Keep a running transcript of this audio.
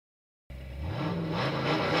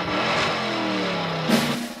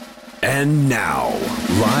And now,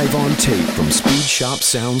 live on tape from Speed Shop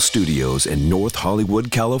Sound Studios in North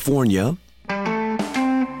Hollywood, California,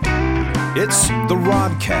 it's the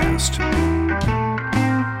Rodcast.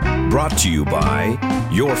 Brought to you by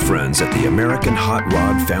your friends at the American Hot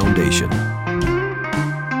Rod Foundation.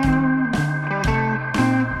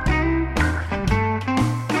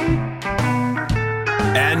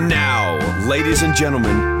 And now, ladies and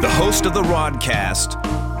gentlemen, the host of the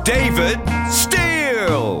Rodcast, David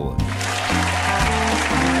Steele.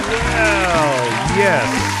 Well,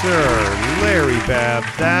 yes, sir. Larry Babb,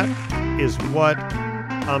 that is what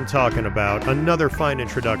I'm talking about. Another fine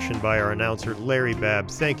introduction by our announcer, Larry Babb.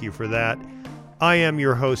 Thank you for that. I am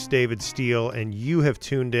your host, David Steele, and you have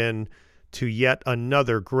tuned in to yet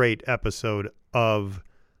another great episode of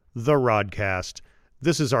The Rodcast.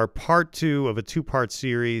 This is our part two of a two-part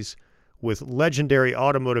series with legendary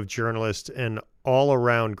automotive journalist and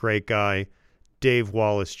all-around great guy, Dave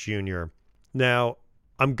Wallace Jr. Now,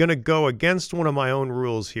 I'm going to go against one of my own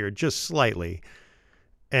rules here, just slightly,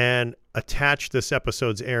 and attach this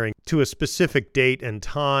episode's airing to a specific date and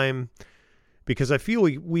time, because I feel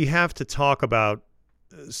we have to talk about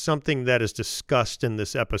something that is discussed in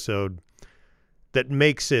this episode that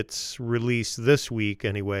makes its release this week,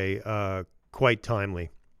 anyway, quite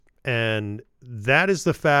timely. And that is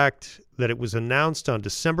the fact that it was announced on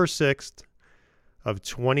December 6th of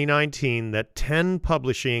 2019 that 10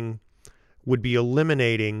 Publishing would be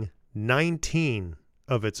eliminating 19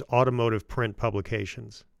 of its automotive print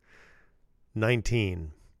publications.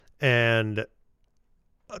 19. And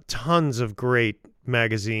tons of great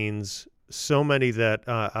magazines, so many that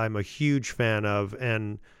I'm a huge fan of.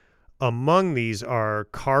 And among these are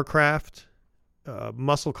CarCraft,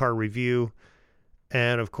 Muscle Car Review,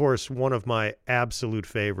 and of course, one of my absolute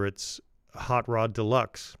favorites, Hot Rod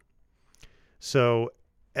Deluxe. So,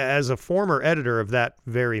 as a former editor of that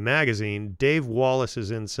very magazine, Dave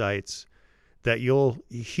Wallace's insights that you'll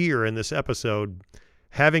hear in this episode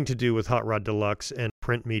having to do with Hot Rod Deluxe and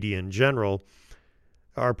print media in general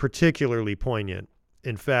are particularly poignant.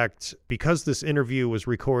 In fact, because this interview was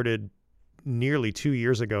recorded nearly 2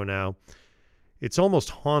 years ago now, it's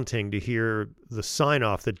almost haunting to hear the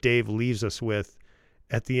sign-off that Dave leaves us with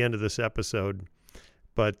at the end of this episode.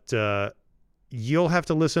 But you'll have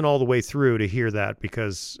to listen all the way through to hear that,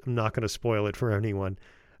 because I'm not going to spoil it for anyone.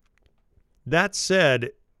 That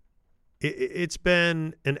said, it's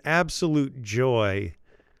been an absolute joy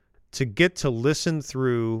to get to listen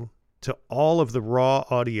through to all of the raw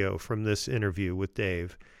audio from this interview with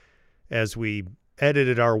Dave as we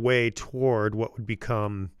edited our way toward what would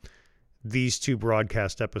become these two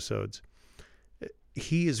broadcast episodes.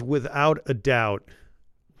 He is without a doubt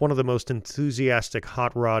one of the most enthusiastic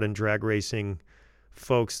hot rod and drag racing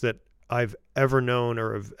folks that I've ever known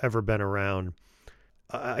or have ever been around.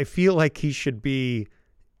 I feel like he should be,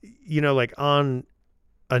 like on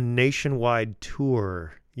a nationwide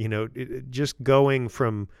tour, just going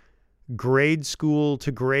from grade school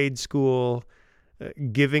to grade school,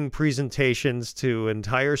 giving presentations to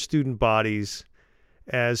entire student bodies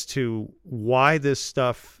as to why this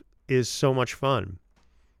stuff is so much fun.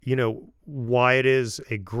 Why it is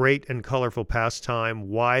a great and colorful pastime,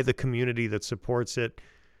 why the community that supports it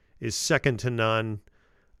is second to none,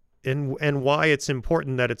 and why it's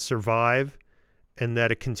important that it survive and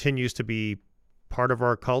that it continues to be part of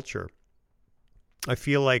our culture. I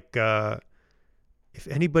feel like if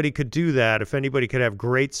anybody could do that, if anybody could have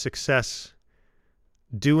great success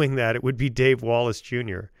doing that, it would be Dave Wallace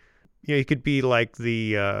Jr. He could be like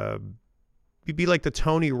he'd be like the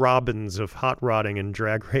Tony Robbins of hot rodding and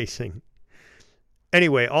drag racing.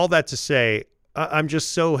 Anyway, all that to say, I'm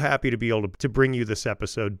just so happy to be able to bring you this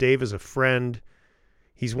episode. Dave is a friend.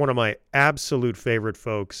 He's one of my absolute favorite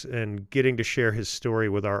folks, and getting to share his story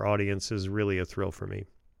with our audience is really a thrill for me.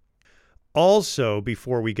 Also,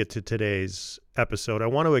 before we get to today's episode, I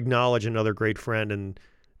want to acknowledge another great friend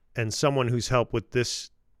and someone who's helped with this,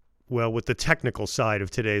 with the technical side of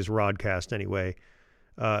today's Rodcast anyway.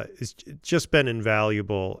 It's just been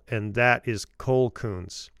invaluable, and that is Cole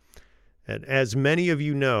Kuntz. And as many of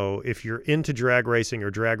you know, if you're into drag racing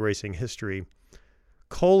or drag racing history,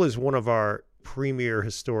 Cole is one of our premier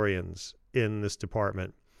historians in this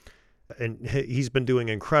department. And he's been doing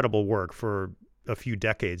incredible work for a few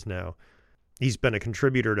decades now. He's been a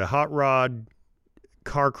contributor to Hot Rod,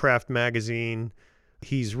 CarCraft magazine.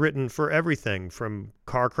 He's written for everything from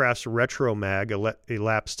CarCraft's Retro Mag,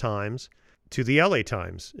 Elapsed Times, to the LA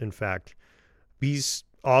Times, in fact. He's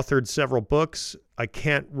authored several books. I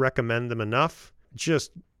can't recommend them enough.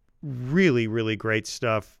 Just really, really great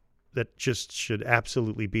stuff that just should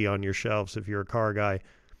absolutely be on your shelves if you're a car guy.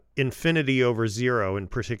 Infinity Over Zero in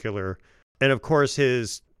particular. And of course,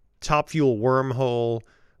 his Top Fuel Wormhole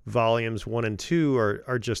volumes 1 and 2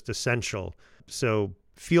 are just essential. So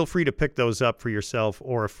feel free to pick those up for yourself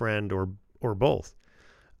or a friend or both.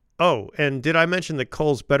 Oh, and did I mention that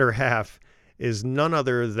Cole's better half is none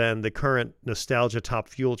other than the current Nostalgia Top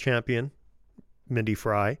Fuel champion, Mindy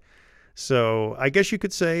Fry. So I guess you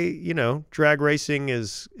could say, you know, drag racing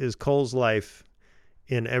is Cole's life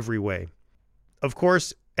in every way. Of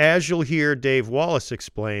course, as you'll hear Dave Wallace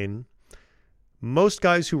explain, most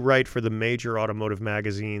guys who write for the major automotive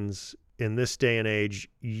magazines in this day and age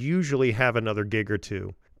usually have another gig or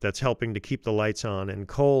two that's helping to keep the lights on, and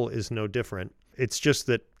Cole is no different. It's just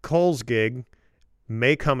that Cole's gig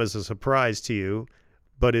may come as a surprise to you,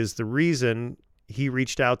 but is the reason he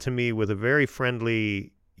reached out to me with a very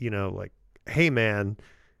friendly, you know, like, hey man,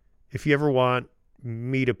 if you ever want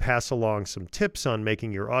me to pass along some tips on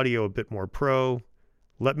making your audio a bit more pro,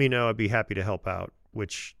 let me know. I'd be happy to help out,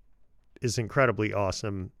 which is incredibly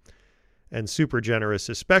awesome and super generous,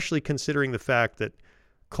 especially considering the fact that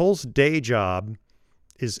Cole's day job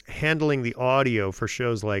is handling the audio for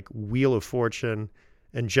shows like Wheel of Fortune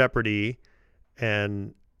and Jeopardy!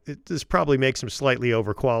 And this probably makes him slightly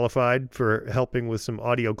overqualified for helping with some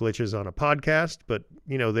audio glitches on a podcast, but,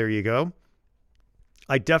 you know, there you go.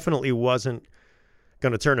 I definitely wasn't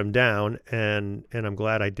going to turn him down, and I'm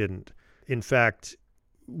glad I didn't. In fact,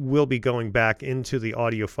 we'll be going back into the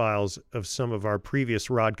audio files of some of our previous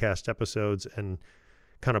Rodcast episodes and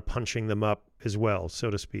kind of punching them up as well, so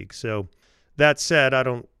to speak. So that said, I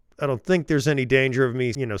don't think there's any danger of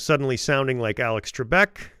me, you know, suddenly sounding like Alex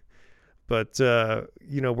Trebek. But,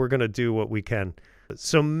 you know, we're going to do what we can.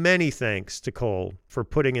 So many thanks to Cole for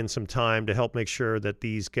putting in some time to help make sure that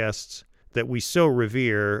these guests that we so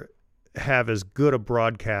revere have as good a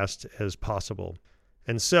broadcast as possible.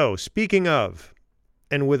 And so, speaking of,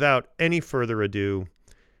 and without any further ado,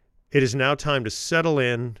 it is now time to settle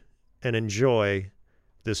in and enjoy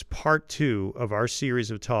this part 2 of our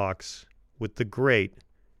series of talks with the great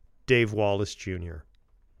Dave Wallace Jr.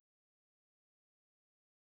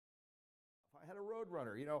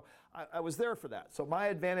 Runner, you know, I was there for that. So my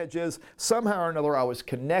advantage is somehow or another I was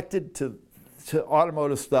connected to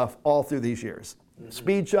automotive stuff all through these years. Mm-hmm.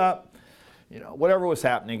 Speed shop, you know, whatever was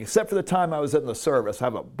happening, except for the time I was in the service. I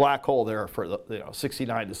have a black hole there for the, you know,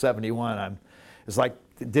 69 to 71. It's like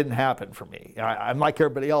it didn't happen for me. I'm like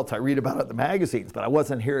everybody else. I read about it in the magazines, but I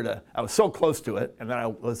wasn't here to. I was so close to it, and then I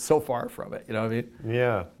was so far from it. You know what I mean?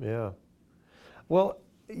 Yeah. Well,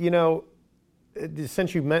 you know,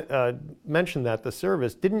 since you mentioned that, the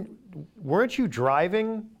service, weren't you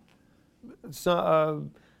driving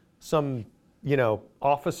some you know,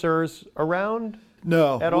 officers around?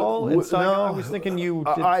 No. At all? No. I was thinking you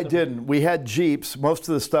did. I didn't. We had Jeeps. Most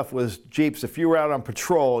of the stuff was Jeeps. If you were out on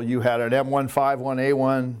patrol, you had an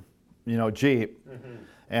M151A1, you know, Jeep. Mm-hmm.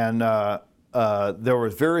 And there were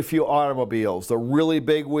very few automobiles. The really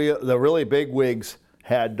big wigs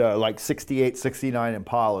had like 68, 69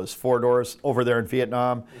 Impalas, 4 doors over there in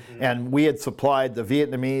Vietnam. Mm-hmm. And we had supplied the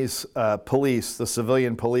Vietnamese police, the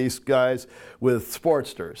civilian police guys, with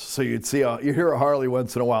Sportsters. So you'd hear a Harley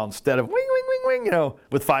once in a while instead of wing, wing, wing, wing, you know,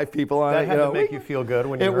 with 5 people on it. That had to make you feel good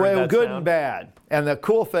when you heard that sound? Good sound? And bad. And the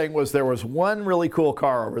cool thing was there was one really cool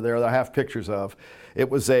car over there that I have pictures of. It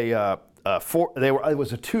was it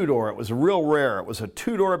was a 2-door. It was real rare. It was a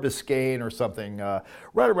 2-door Biscayne or something,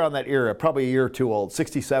 right around that era, probably a year or two old,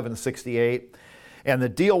 67, 68. And the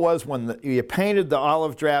deal was when you painted the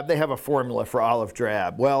olive drab, they have a formula for olive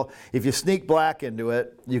drab. Well, if you sneak black into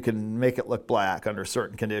it, you can make it look black under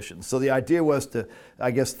certain conditions. So the idea was to,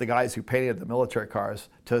 I guess the guys who painted the military cars,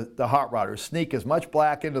 to the hot rodders, sneak as much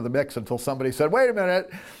black into the mix until somebody said, wait a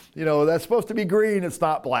minute, you know, that's supposed to be green, it's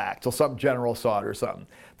not black, till some general saw it or something.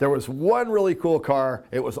 There was one really cool car,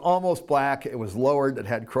 it was almost black, it was lowered, it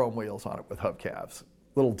had chrome wheels on it with hubcaps.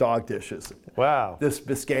 Little dog dishes. Wow. This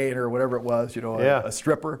Biscayne or whatever it was, you know, a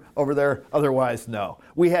stripper over there. Otherwise, no.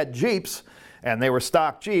 We had Jeeps, and they were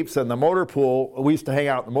stock Jeeps, and the motor pool, we used to hang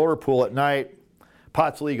out in the motor pool at night.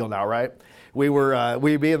 Pot's legal now, right?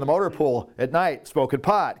 We'd be in the motor pool at night smoking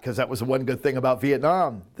pot, because that was the one good thing about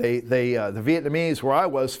Vietnam. The Vietnamese, where I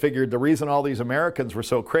was, figured the reason all these Americans were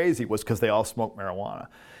so crazy was because they all smoked marijuana.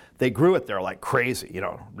 They grew it there like crazy, you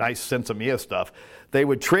know, nice Sensimilla stuff. They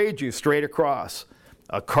would trade you straight across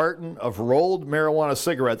a carton of rolled marijuana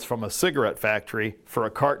cigarettes from a cigarette factory for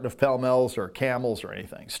a carton of Pall-Malls or Camels or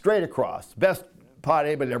anything. Straight across. Best pot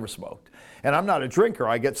anybody ever smoked. And I'm not a drinker.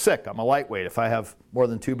 I get sick. I'm a lightweight. If I have more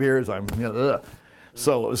than 2 beers, I'm, you know, ugh.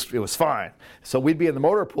 So it was fine. So we'd be in the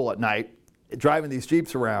motor pool at night, driving these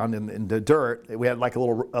Jeeps around in the dirt. We had like a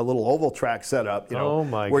little oval track set up, Oh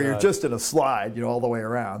my where God. you're just in a slide, all the way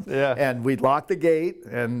around. Yeah. And we'd lock the gate,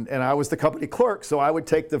 and I was the company clerk, so I would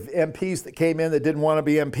take the MPs that came in that didn't want to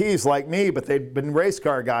be MPs like me, but they'd been race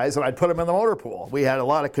car guys, and I'd put them in the motor pool. We had a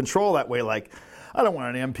lot of control that way, like, I don't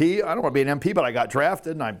want an MP. I don't want to be an MP, but I got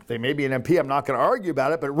drafted, and they made me an MP. I'm not going to argue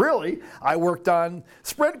about it, but really, I worked on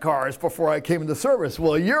sprint cars before I came into service.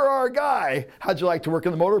 Well, you're our guy. How'd you like to work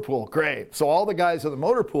in the motor pool? Great. So all the guys in the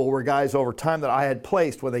motor pool were guys over time that I had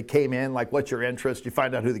placed when they came in, like, what's your interest? You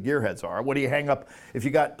find out who the gearheads are. What do you hang up? If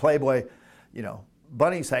you got Playboy,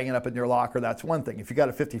 bunnies hanging up in your locker, that's one thing. If you got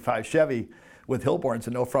a 55 Chevy with Hillborns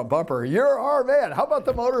and no front bumper, you're our man. How about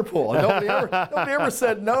the motor pool? Nobody ever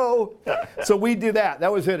said no. So we do that.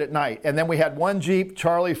 That was it at night. And then we had one Jeep,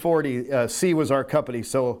 Charlie 40. C was our company.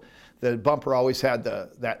 So the bumper always had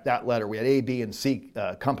that letter. We had A, B, and C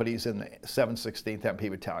companies in the 716th MP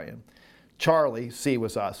Battalion. Charlie, C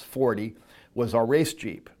was us, 40, was our race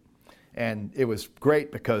Jeep. And it was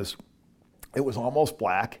great because it was almost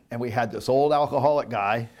black, and we had this old alcoholic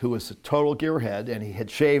guy who was a total gearhead, and he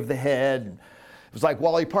had shaved the head. And it was like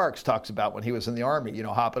Wally Parks talks about when he was in the Army,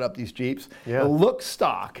 hopping up these Jeeps. Yeah. It looked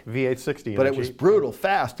stock, V860. but it was brutal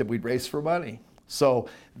fast, and we'd race for money. So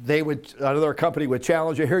another company would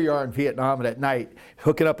challenge you. Here you are in Vietnam, and at night,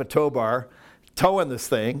 hooking up a tow bar, towing this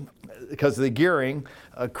thing because of the gearing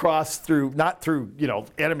across not through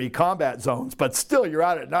enemy combat zones, but still you're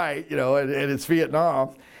out at night, and it's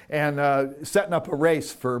Vietnam. And setting up a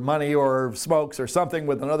race for money or smokes or something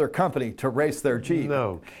with another company to race their Jeep.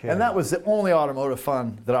 No kidding. And that was the only automotive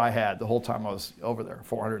fun that I had the whole time I was over there,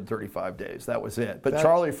 435 days. That was it. But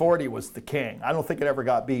Charlie 40 was the king. I don't think it ever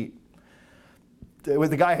got beat.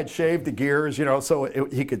 The guy had shaved the gears, so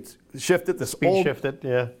he could shift it. Shift it,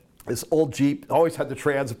 yeah. This old Jeep always had the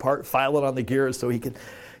trans apart, file it on the gears so he could,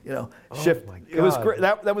 shift. My God. It was great.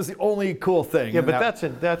 That was the only cool thing. Yeah, but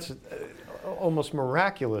that's almost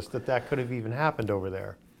miraculous that could have even happened over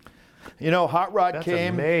there. Hot Rod That's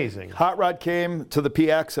came. amazing. Hot Rod came to the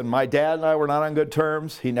PX, and my dad and I were not on good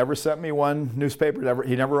terms. He never sent me one newspaper.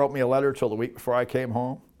 He never wrote me a letter till the week before I came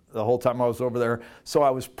home. The whole time I was over there. So I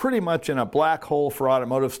was pretty much in a black hole for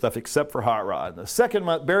automotive stuff except for Hot Rod. The second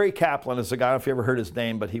month, Barry Kaplan is a guy, I don't know if you ever heard his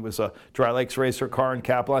name, but he was a Dry Lakes racer car in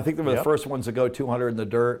Kaplan. I think they were the first ones to go 200 in the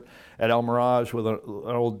dirt at El Mirage with an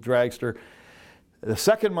old dragster.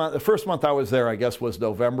 The first month I was there, I guess, was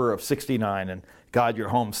November of '69, and God, you're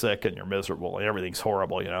homesick and you're miserable and everything's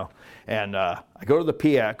horrible, And I go to the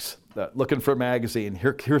PX looking for a magazine.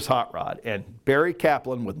 Here's Hot Rod, and Barry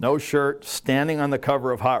Kaplan with no shirt, standing on the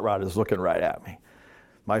cover of Hot Rod, is looking right at me.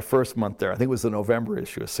 My first month there, I think it was the November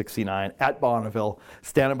issue of '69, at Bonneville,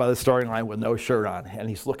 standing by the starting line with no shirt on, and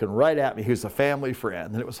he's looking right at me. He was a family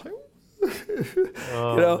friend, and it was like.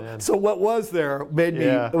 Man. So what was there made me,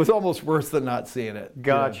 it was almost worse than not seeing it.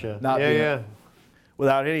 Gotcha. Not being it,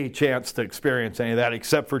 without any chance to experience any of that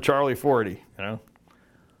except for Charlie 40,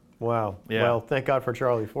 Wow. Yeah. Well, thank God for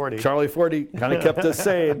Charlie 40. Charlie 40 kind of kept us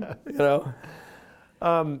sane,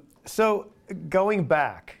 So going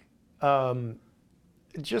back,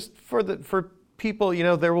 just for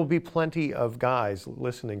people, there will be plenty of guys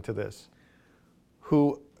listening to this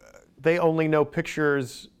who they only know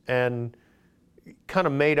pictures and kind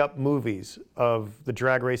of made up movies of the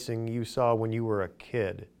drag racing you saw when you were a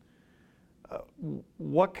kid.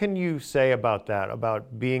 What can you say about that,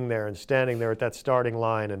 about being there and standing there at that starting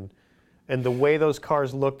line and the way those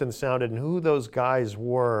cars looked and sounded and who those guys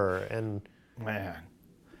were? And Man.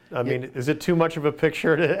 I mean, is it too much of a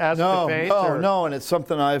picture to ask to paint? No, and it's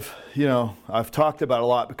something I've talked about a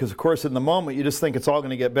lot because, of course, in the moment you just think it's all going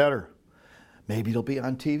to get better. Maybe it'll be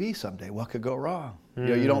on TV someday. What could go wrong?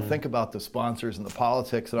 You don't think about the sponsors and the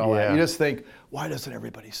politics and all that. You just think, why doesn't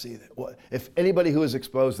everybody see that? If anybody who is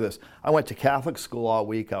exposed to this, I went to Catholic school all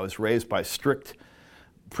week. I was raised by strict,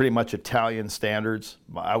 pretty much Italian standards.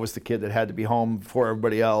 I was the kid that had to be home before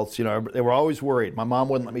everybody else. They were always worried. My mom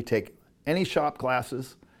wouldn't let me take any shop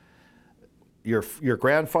classes. Your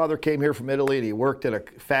grandfather came here from Italy and he worked at a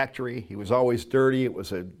factory. He was always dirty. It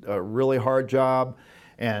was a really hard job,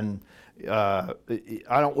 and we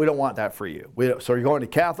don't want that for you. So you're going to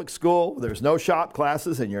Catholic school. There's no shop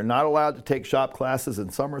classes, and you're not allowed to take shop classes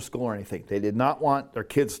in summer school or anything. They did not want their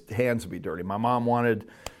kids' hands to be dirty. My mom wanted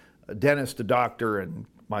a dentist, a doctor, and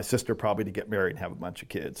my sister probably to get married and have a bunch of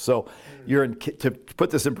kids. So to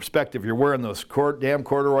put this in perspective, you're wearing those damn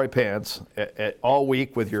corduroy pants all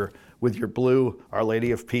week with your blue Our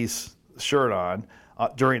Lady of Peace shirt on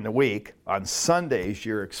during the week. On Sundays,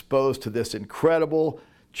 you're exposed to this incredible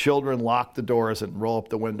children lock the doors and roll up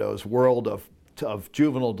the windows world of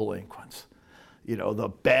juvenile delinquents. the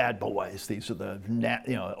bad boys. These are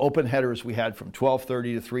the open headers we had from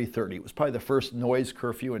 12:30 to 3:30. It was probably the first noise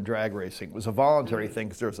curfew in drag racing. It was a voluntary thing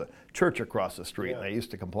because there was a church across the street, and they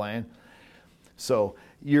used to complain. So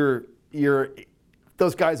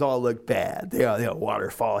those guys all looked bad. They had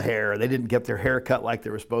waterfall hair. They didn't get their hair cut like they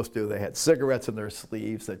were supposed to. They had cigarettes in their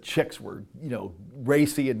sleeves. The chicks were,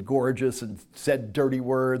 racy and gorgeous and said dirty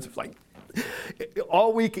words. It was like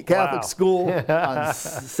all week at Catholic school. On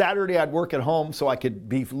Saturday, I'd work at home so I could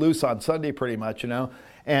be loose on Sunday pretty much,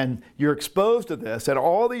 And you're exposed to this. And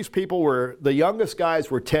all these people the youngest guys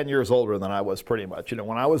were 10 years older than I was pretty much.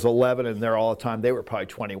 When I was 11 and there all the time, they were probably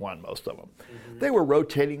 21, most of them. Mm-hmm. They were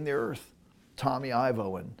rotating the earth. Tommy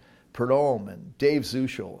Ivo and Prudhomme and Dave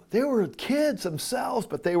Zuschel. They were kids themselves,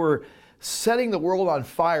 but they were setting the world on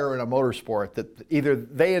fire in a motorsport that either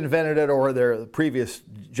they invented it or their previous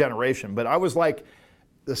generation. But I was like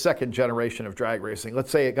the second generation of drag racing.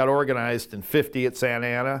 Let's say it got organized in 50 at Santa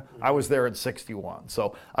Ana. I was there in 61.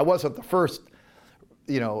 So I wasn't the first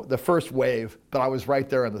wave, but I was right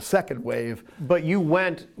there in the second wave. But you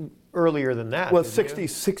went earlier than that. Well,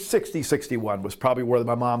 61 was probably where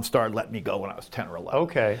my mom started letting me go when I was 10 or 11.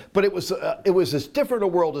 Okay. But it was as different a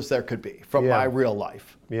world as there could be from my real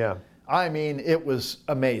life. Yeah. I mean, it was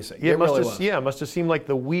amazing. Yeah, it must have seemed like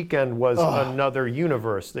the weekend was another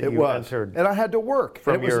universe that you entered. And I had to work.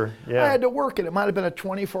 I had to work, and it might have been a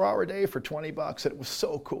 24-hour day for $20, and it was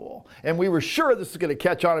so cool. And we were sure this was going to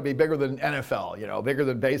catch on and be bigger than NFL, bigger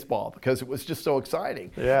than baseball, because it was just so exciting.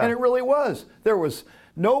 Yeah. And it really was. There was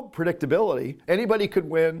no predictability. Anybody could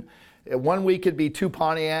win. One week it'd be 2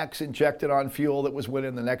 Pontiacs injected on fuel that was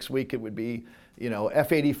winning. The next week it would be,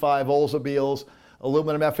 F-85 Oldsmobiles,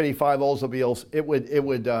 aluminum F-85 Oldsmobiles.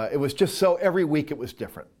 It was just so, every week it was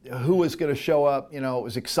different. Who was going to show up? It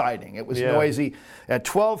was exciting. It was noisy. At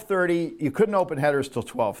 12:30, you couldn't open headers till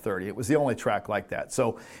 12:30. It was the only track like that.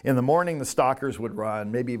 So in the morning, the stockers would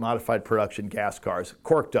run, maybe modified production gas cars,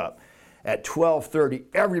 corked up. At 12:30,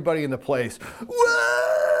 everybody in the place,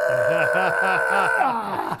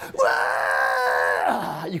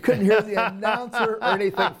 you couldn't hear the announcer or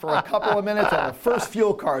anything for a couple of minutes, and the first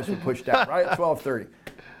fuel cars were pushed out right at 12:30.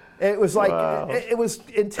 It was like, it was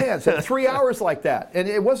intense. And 3 hours like that. And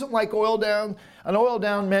it wasn't like oil down. An oil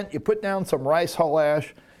down meant you put down some rice hull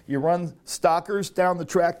ash, you run stockers down the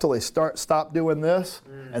track till they stop doing this,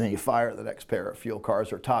 and then you fire the next pair of fuel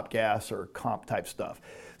cars or top gas or comp type stuff.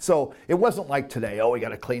 So it wasn't like today, we got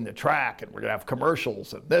to clean the track and we're going to have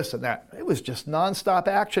commercials and this and that. It was just nonstop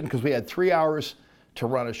action because we had 3 hours to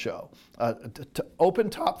run a show. To open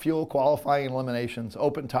top fuel qualifying eliminations,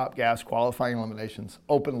 open top gas qualifying eliminations,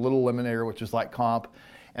 open little eliminator, which is like comp,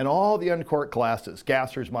 and all the uncorked classes,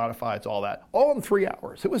 gassers, modifieds, all that, all in 3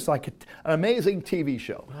 hours. It was like an amazing TV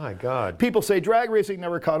show. My God. People say drag racing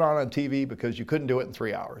never caught on TV because you couldn't do it in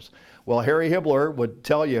 3 hours. Well, Harry Hibbler would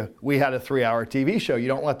tell you we had a 3-hour TV show. You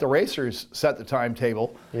don't let the racers set the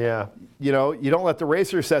timetable. Yeah. You don't let the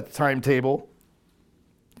racers set the timetable.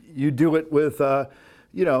 You do it with,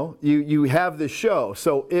 you have this show.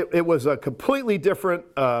 So it was a completely different,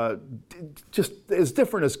 just as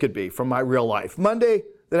different as could be from my real life. Monday,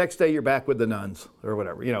 the next day you're back with the nuns or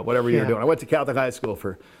whatever, whatever you're doing. I went to Catholic high school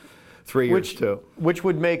for 3 years too. Which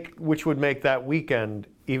would make that weekend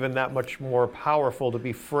even that much more powerful to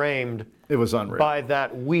be framed. It was unreal. By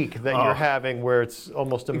that week that you're having where it's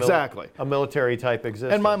almost a military type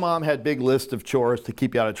existence. And my mom had big list of chores to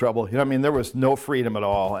keep you out of trouble. There was no freedom at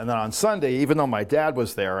all. And then on Sunday, even though my dad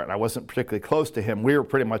was there and I wasn't particularly close to him, we were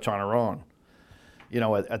pretty much on our own,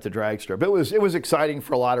 at the drag strip. It was exciting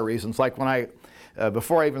for a lot of reasons. Like when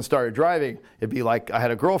before I even started driving, it'd be like I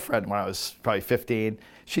had a girlfriend when I was probably 15.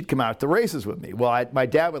 She'd come out to races with me. Well, my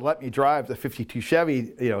dad would let me drive the 52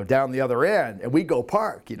 Chevy, down the other end, and we'd go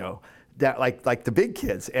park, that, like the big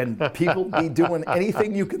kids, and people be doing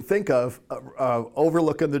anything you can think of,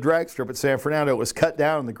 overlooking the drag strip at San Fernando. It was cut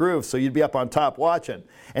down in the groove, so you'd be up on top watching.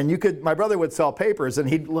 And my brother would sell papers, and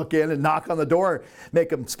he'd look in and knock on the door, make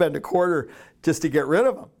them spend a quarter just to get rid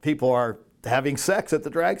of them. People are having sex at the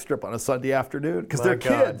drag strip on a Sunday afternoon because they're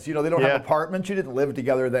kids. They don't have apartments. You didn't live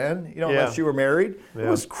together then, unless you were married. Yeah. It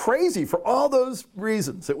was crazy for all those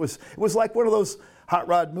reasons. It was like one of those hot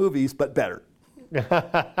rod movies, but better.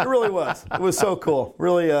 It really was. It was so cool.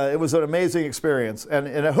 Really, it was an amazing experience, and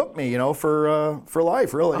it hooked me, for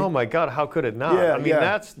life, really. Oh my God, how could it not? Yeah,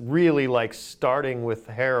 that's really like starting with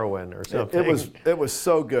heroin or something. It was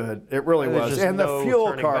so good. It really was. And the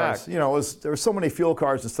fuel cars, there were so many fuel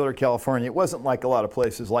cars in Southern California. It wasn't like a lot of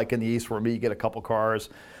places like in the East where you get a couple cars.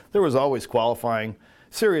 There was always qualifying,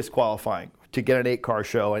 serious qualifying. to get an 8-car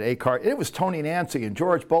show. And it was Tony Nancy and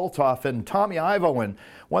George Boltoff and Tommy Ivo and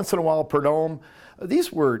once in a while Prudhomme.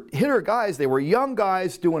 These were hitter guys. They were young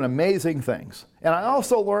guys doing amazing things. And I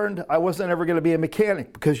also learned I wasn't ever going to be a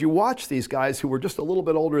mechanic, because you watch these guys who were just a little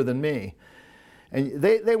bit older than me. And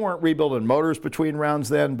they weren't rebuilding motors between rounds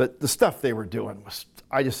then, but the stuff they were doing was,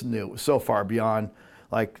 I just knew it was so far beyond.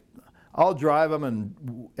 Like, I'll drive them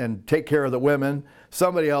and take care of the women.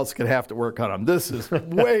 Somebody else could have to work on them. This is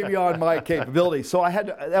way beyond my capability. So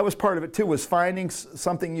that was part of it too, was finding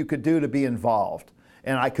something you could do to be involved.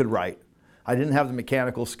 And I could write. I didn't have the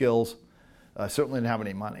mechanical skills. I certainly didn't have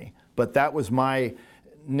any money. But that was my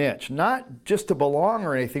niche. Not just to belong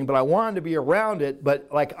or anything, but I wanted to be around it. But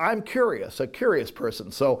like, I'm curious, a curious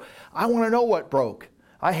person. So I want to know what broke.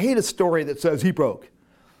 I hate a story that says he broke.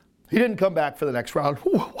 He didn't come back for the next round.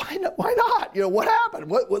 Why not? Why not? You know, what happened?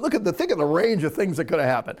 Think of the range of things that could have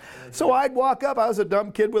happened. So I'd walk up. I was a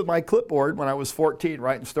dumb kid with my clipboard when I was 14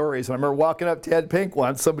 writing stories. And I remember walking up to Ed Pink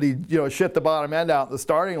once. Somebody, shit the bottom end out in the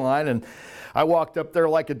starting line. And I walked up there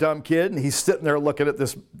like a dumb kid. And he's sitting there looking at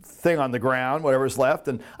this thing on the ground, whatever's left.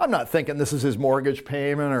 And I'm not thinking this is his mortgage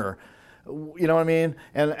payment or, you know what I mean?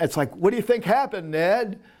 And it's like, what do you think happened,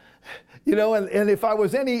 Ned? And if I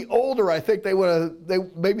was any older, I think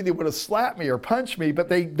maybe they would have slapped me or punched me, but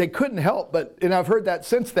they couldn't help. And I've heard that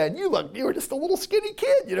since then. You were just a little skinny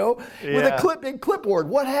kid, with a big clipboard.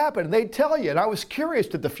 What happened? And they'd tell you. And I was curious,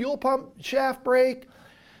 did the fuel pump shaft break?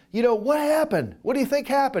 What happened? What do you think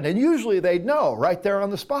happened? And usually they'd know right there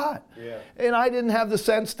on the spot. Yeah. And I didn't have the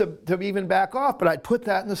sense to even back off, but I'd put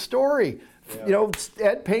that in the story. Yeah.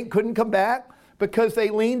 Ed Pink couldn't come back because they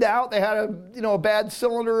leaned out. They had a bad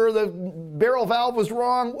cylinder. The barrel valve was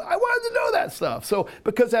wrong. I wanted to know that stuff. So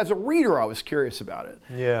because as a reader, I was curious about it.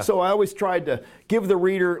 Yeah. So I always tried to give the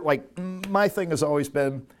reader, like, my thing has always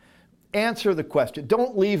been, answer the question.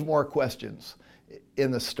 Don't leave more questions in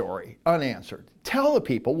the story unanswered. Tell the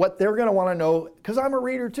people what they're going to want to know, because I'm a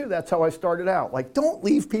reader too. That's how I started out. Like, don't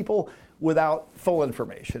leave people without full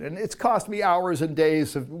information. And it's cost me hours and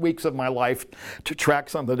days, weeks of my life to track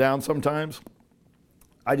something down sometimes.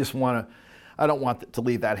 I don't want to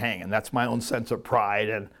leave that hanging. That's my own sense of pride,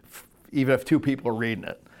 and even if 2 people are reading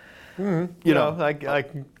it.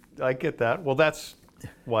 I get that. Well, that's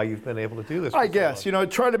why you've been able to do this. I guess,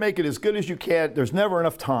 try to make it as good as you can. There's never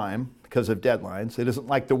enough time because of deadlines. It isn't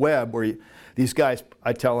like the web where these guys,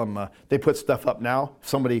 I tell them, they put stuff up now.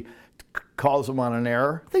 Somebody calls them on an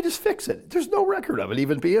error, they just fix it. There's no record of it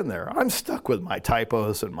even being there. I'm stuck with my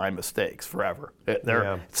typos and my mistakes forever.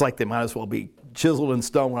 It's like they might as well be chiseled in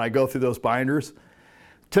stone when I go through those binders.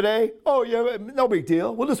 Today, no big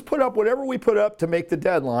deal. We'll just put up whatever we put up to make the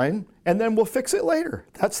deadline, and then we'll fix it later.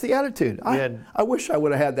 That's the attitude. I wish I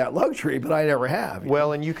would have had that luxury, but I never have.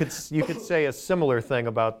 Well, and you could say a similar thing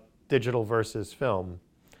about digital versus film,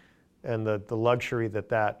 and the luxury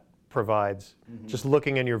that provides. Mm-hmm. Just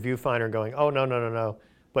looking in your viewfinder and going, oh, no.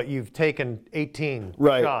 But you've taken 18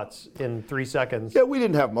 shots in 3 seconds. Yeah, we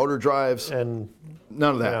didn't have motor drives. And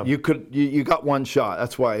none of that. You got one shot.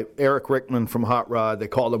 That's why Eric Rickman from Hot Rod, they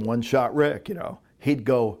called him One Shot Rick, He'd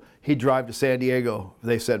drive to San Diego,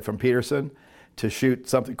 they said, from Peterson to shoot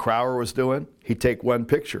something Crowder was doing. He'd take one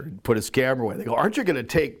picture and put his camera away. They go, aren't you going to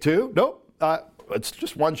take 2? Nope. It's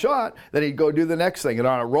just one shot. Then he'd go do the next thing. And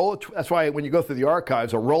on a roll that's why when you go through the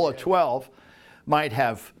archives, a roll of 12 might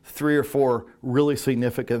have 3 or 4 really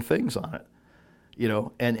significant things on it.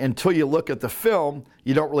 And until you look at the film,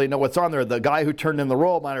 you don't really know what's on there. The guy who turned in the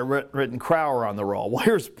roll might have written Crowder on the roll. Well,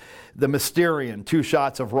 here's the Mysterian, 2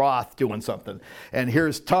 shots of Roth doing something. And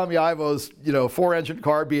here's Tommy Ivo's, 4-engine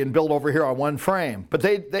car being built over here on one frame. But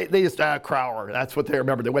they just, Crowder, that's what they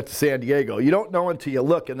remember. They went to San Diego. You don't know until you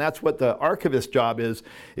look, and that's what the archivist's job is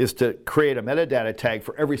to create a metadata tag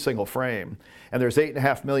for every single frame. And there's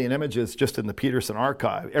 8.5 million images just in the Peterson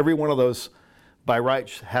archive. Every one of those by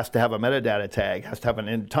rights has to have a metadata tag,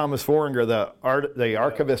 and Thomas Foringer, the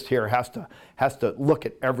archivist here, has to look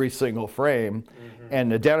at every single frame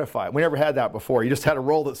and identify it. We never had that before. You just had a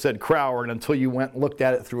roll that said Crowder, and until you went and looked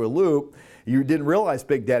at it through a loop, you didn't realize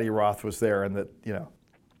Big Daddy Roth was there, and that.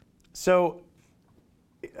 So,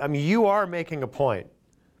 you are making a point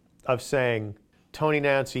of saying Tony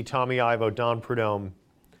Nancy, Tommy Ivo, Don Prudhomme,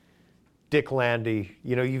 Dick Landy.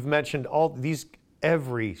 You've mentioned all these.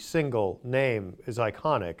 Every single name is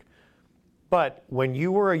iconic. But when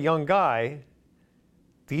you were a young guy,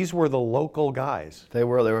 these were the local guys. They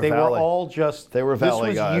were They valley. were all just, they were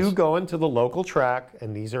valley guys. This was you going to the local track,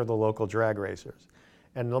 and these are the local drag racers.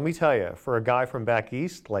 And let me tell you, for a guy from back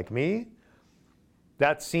east like me,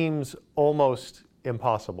 that seems almost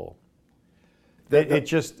impossible. It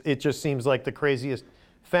just seems like the craziest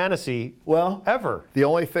fantasy Well, ever. The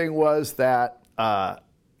only thing was that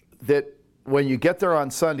that when you get there on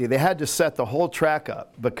Sunday, they had to set the whole track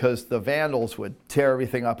up because the vandals would tear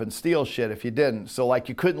everything up and steal shit if you didn't. So like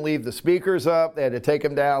you couldn't leave the speakers up. They had to take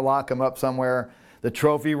them down, lock them up somewhere. The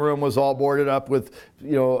trophy room was all boarded up with,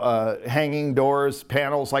 hanging doors,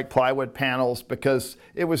 panels like plywood panels, because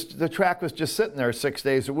the track was just sitting there 6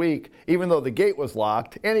 days a week. Even though the gate was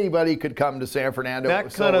locked, anybody could come to San Fernando.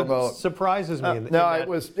 That kind of surprises me. It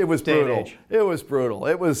was brutal. It was brutal.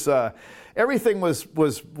 It was. Everything was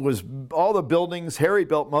all the buildings. Harry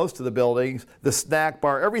built most of the buildings. The snack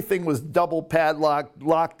bar, everything was double padlocked,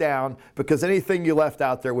 locked down, because anything you left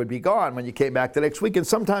out there would be gone when you came back the next week. And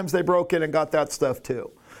sometimes they broke in and got that stuff too.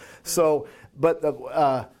 So, but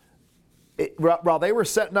while they were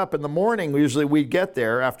setting up in the morning, usually we'd get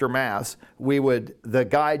there after Mass. The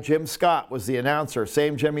guy, Jim Scott, was the announcer.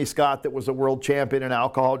 Same Jimmy Scott that was a world champion in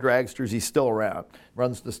alcohol dragsters. He's still around,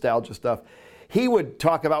 runs nostalgia stuff. He would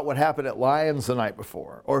talk about what happened at Lions the night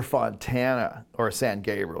before, or Fontana, or San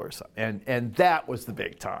Gabriel, or something. And that was the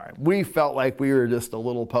big time. We felt like we were just a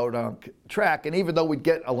little podunk track. And even though we'd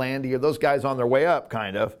get a Landy or those guys on their way up,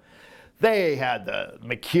 kind of, they had the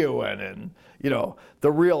McEwen and,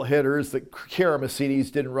 the real hitters. The Kara Mercedes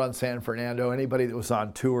didn't run San Fernando. Anybody that was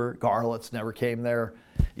on tour, Garlitz never came there.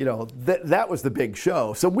 That was the big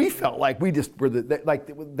show. So we felt like we just were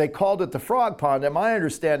they called it the Frog Pond. And my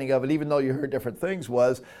understanding of it, even though you heard different things,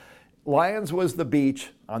 was Lions was the beach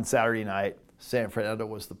on Saturday night. San Fernando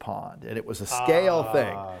was the pond, and it was a scale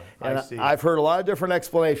thing. And I see. I've heard a lot of different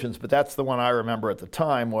explanations, but that's the one I remember at the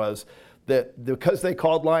time was that because they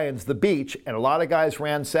called Lions the beach, and a lot of guys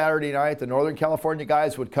ran Saturday night, the Northern California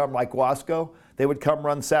guys would come like Wasco. They would come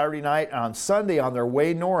run Saturday night, and on Sunday on their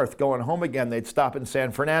way north, going home again, they'd stop in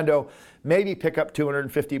San Fernando, maybe pick up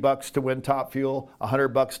 $250 to win top fuel,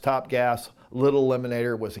 $100 top gas, little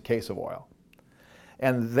eliminator was a case of oil.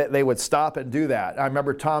 And they would stop and do that. I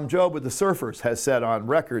remember Tom Job with the Surfers has said on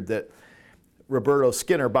record that Roberto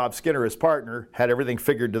Skinner, Bob Skinner, his partner, had everything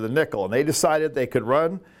figured to the nickel, and they decided they could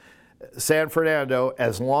run San Fernando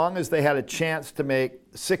as long as they had a chance to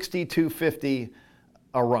make $62.50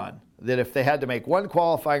 a run. That if they had to make one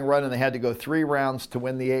qualifying run and they had to go 3 rounds to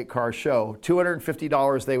win the 8-car show,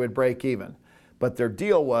 $250 they would break even. But their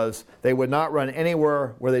deal was they would not run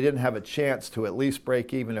anywhere where they didn't have a chance to at least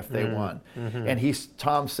break even if they won. Mm-hmm. And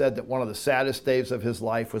Tom said that one of the saddest days of his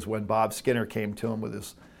life was when Bob Skinner came to him with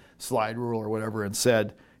his slide rule or whatever and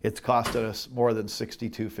said, it's costed us more than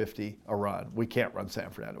 $62.50 a run. We can't run San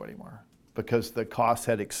Fernando anymore because the cost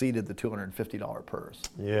had exceeded the $250 purse.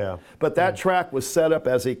 Yeah. But that track was set up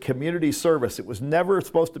as a community service. It was never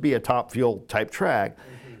supposed to be a top fuel type track.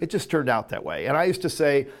 Mm-hmm. It just turned out that way. And I used to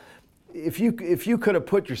say, if you could have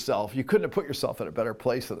put yourself, you couldn't have put yourself in a better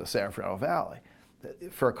place than the San Fernando Valley.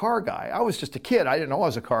 For a car guy, I was just a kid. I didn't know I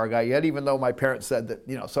was a car guy yet, even though my parents said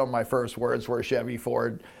that, some of my first words were Chevy,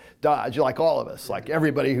 Ford, Dodge, like all of us. Like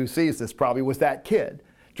everybody who sees this probably was that kid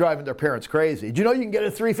driving their parents crazy. Do you know you can get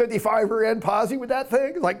a 355 rear end posi with that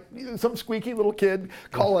thing? Like some squeaky little kid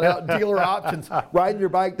calling out dealer options, riding your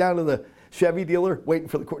bike down to the Chevy dealer, waiting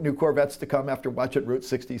for the new Corvettes to come after watching Route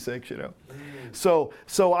 66, So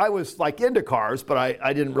I was like into cars, but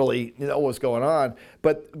I didn't really know what was going on.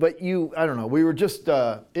 But I don't know. We were just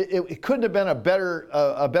it couldn't have been a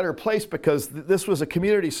better place because this was a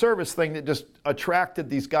community service thing that just attracted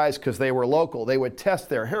these guys because they were local. They would test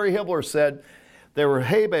there. Harry Hibbler said there were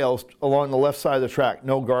hay bales along the left side of the track,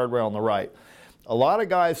 no guardrail on the right. A lot of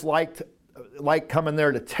guys liked coming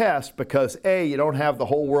there to test because you don't have the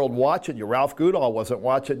whole world watching you. Ralph Goodall wasn't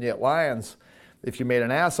watching you at Lions. If you made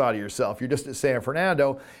an ass out of yourself, you're just at San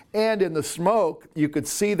Fernando. And in the smoke, you could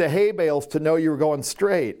see the hay bales to know you were going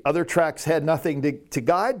straight. Other tracks had nothing to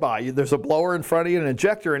guide by you. There's a blower in front of you, an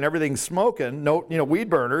injector, and everything's smoking. No, weed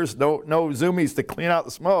burners, no zoomies to clean out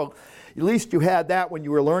the smoke. At least you had that when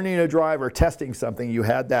you were learning to drive or testing something. You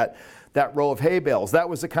had that row of hay bales. That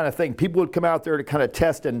was the kind of thing. People would come out there to kind of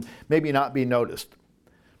test and maybe not be noticed.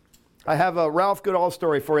 I have a Ralph Goodall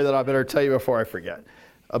story for you that I better tell you before I forget.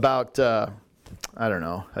 About... I don't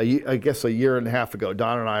know, I guess a year and a half ago,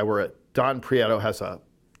 Don and I were at, Don Prieto has a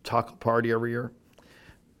taco party every year.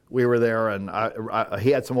 We were there and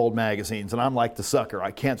he had some old magazines and I'm like the sucker.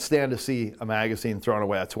 I can't stand to see a magazine thrown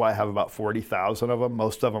away. That's why I have about 40,000 of them,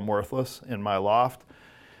 most of them worthless, in my loft.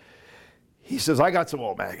 He says, I got some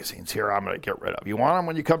old magazines here I'm going to get rid of. You want them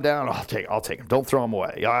when you come down? I'll take them. Don't throw them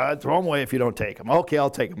away. Throw them away if you don't take them. Okay, I'll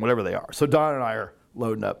take them, whatever they are. So Don and I are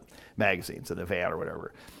loading up magazines in a van or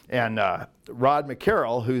whatever. And Rod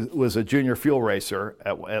McCarroll, who was a junior fuel racer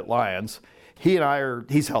at Lions, he and I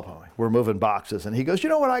he's helping me. We're moving boxes. And he goes, you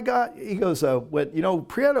know what I got? He goes,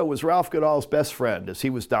 Prieto was Ralph Goodall's best friend. As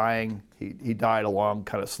he was dying, he died a long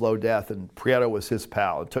kind of slow death, and Prieto was his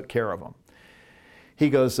pal and took care of him.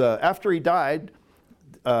 He goes, after he died,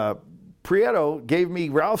 Prieto gave me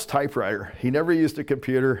Ralph's typewriter. He never used a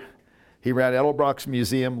computer. He ran Edelbrock's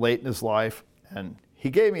Museum late in his life, and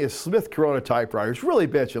he gave me a Smith Corona typewriter. It's really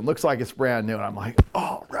bitchin', looks like it's brand new. And I'm like,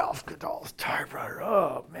 oh, Ralph Goodall's typewriter,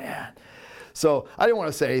 oh man. So I didn't want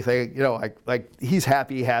to say anything, like he's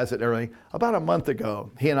happy he has it and everything. About a month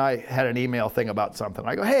ago, he and I had an email thing about something.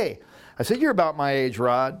 I go, hey, I said, you're about my age,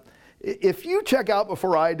 Rod. If you check out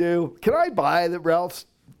before I do, can I buy the Ralph's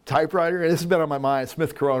typewriter? And this has been on my mind,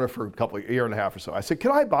 Smith Corona, for a year and a half or so. I said,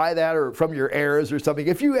 can I buy that or from your heirs or something?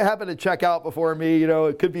 If you happen to check out before me,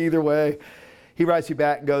 it could be either way. He writes me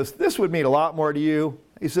back and goes, this would mean a lot more to you.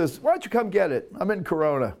 He says, why don't you come get it? I'm in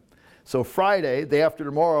Corona. So Friday, day after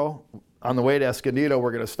tomorrow, on the way to Escondido,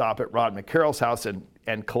 we're going to stop at Rod McCarroll's house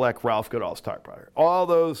and collect Ralph Goodall's typewriter. All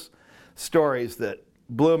those stories that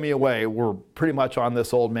blew me away were pretty much on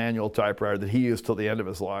this old manual typewriter that he used till the end of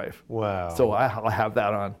his life. Wow. So I'll have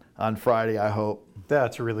that on Friday, I hope.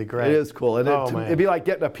 That's really great. It is cool. And man. it'd be like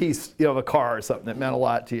getting a piece, of a car or something that meant a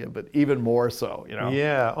lot to you, but even more so,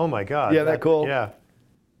 Yeah. Oh my God. Yeah, that cool? Yeah.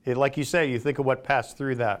 Like you say, you think of what passed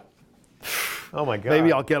through that. Oh my God.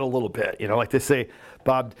 Maybe I'll get a little bit, like they say,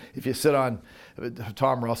 Bob, if you sit on,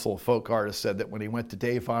 Tom Russell, a folk artist, said that when he went to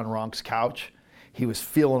Dave Von Ronk's couch, he was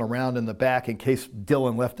feeling around in the back in case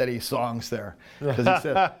Dylan left any songs there. Because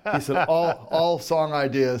he said all song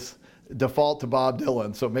ideas default to Bob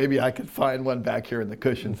Dylan, so maybe I could find one back here in the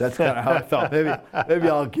cushions. That's kind of how I felt. Maybe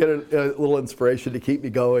I'll get a little inspiration to keep me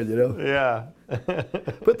going, Yeah.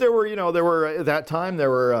 But there were at that time, there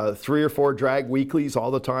were 3 or 4 drag weeklies all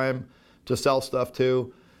the time to sell stuff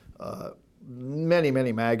to. Many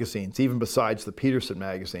magazines, even besides the Peterson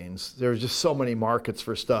magazines. There was just so many markets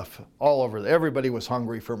for stuff all over. Everybody was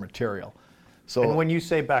hungry for material. So, and when you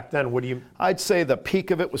say back then, what do you? I'd say the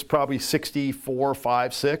peak of it was probably 64,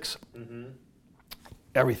 5, 6. Mm-hmm.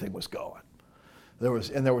 Everything was going. There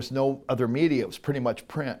was no other media. It was pretty much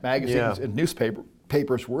print. Magazines and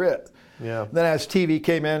newspapers were it. Yeah. Then as TV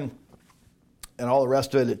came in, and all the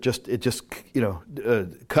rest of it, it just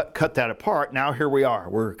cut that apart. Now here we are.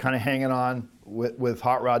 We're kind of hanging on with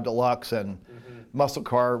Hot Rod Deluxe and Muscle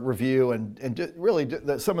Car Review and just really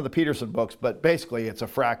some of the Peterson books, but basically it's a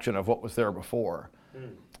fraction of what was there before.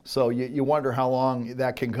 So you wonder how long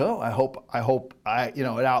that can go. I hope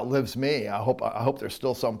it outlives me. I hope there's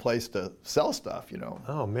still some place to sell stuff.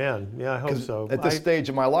 Oh man, yeah, I hope so. At this stage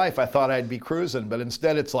of my life, I thought I'd be cruising, but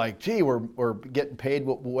instead it's like, gee, we're getting paid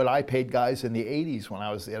what I paid guys in the '80s when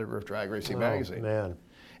I was the editor of Drag Racing Magazine. Man,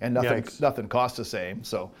 and nothing costs the same.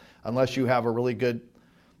 So unless you have a really good,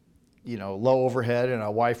 low overhead and a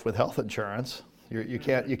wife with health insurance, you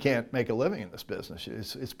can't make a living in this business.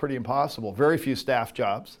 It's pretty impossible. Very few staff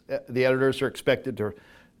jobs. The editors are expected to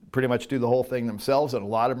pretty much do the whole thing themselves, and a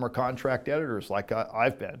lot of them are contract editors like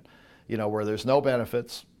I've been, where there's no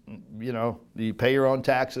benefits. You pay your own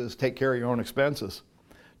taxes, take care of your own expenses.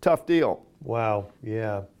 Tough deal. Wow.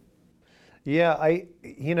 Yeah. Yeah.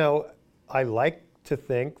 I like to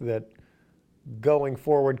think that going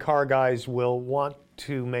forward, car guys will want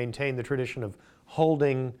to maintain the tradition of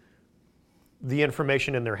holding the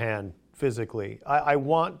information in their hand physically. I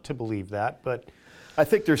want to believe that, but I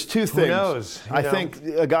think there's two things. Who knows? I think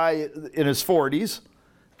a guy in his 40s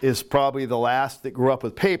is probably the last that grew up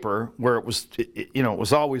with paper, where it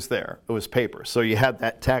was always there. It was paper, so you had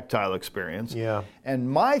that tactile experience. Yeah. And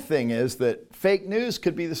my thing is that fake news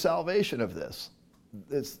could be the salvation of this.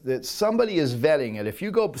 That somebody is vetting it. If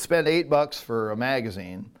you go spend $8 for a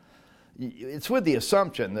magazine, it's with the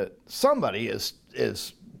assumption that somebody is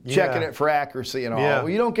checking it for accuracy and all. Yeah. Well,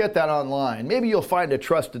 you don't get that online. Maybe you'll find a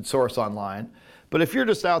trusted source online. But if you're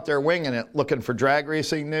just out there winging it, looking for drag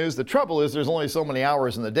racing news, the trouble is there's only so many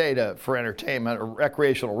hours in the day for entertainment or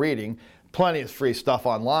recreational reading. Plenty of free stuff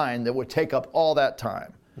online that would take up all that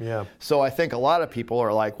time. Yeah. So I think a lot of people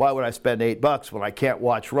are like, why would I spend $8 when I can't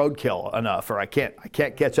watch Roadkill enough, or I can't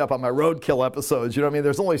catch up on my Roadkill episodes? You know what I mean?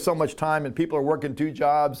 There's only so much time, and people are working 2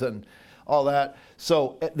 jobs and all that.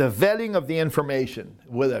 So the vetting of the information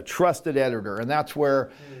with a trusted editor, and that's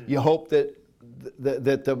where you hope that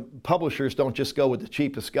the publishers don't just go with the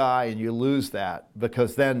cheapest guy and you lose that,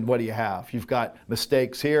 because then what do you have? You've got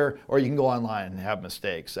mistakes here, or you can go online and have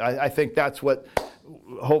mistakes. I think that's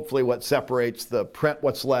hopefully what separates the print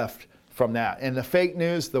what's left from that. And the fake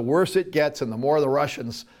news, the worse it gets and the more the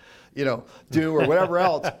Russians do or whatever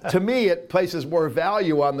else. To me, it places more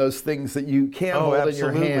value on those things that you can hold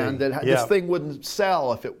absolutely. in your hand. That this thing wouldn't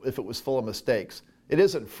sell if it was full of mistakes. It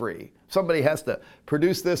isn't free. Somebody has to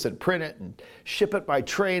produce this and print it and ship it by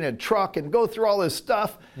train and truck and go through all this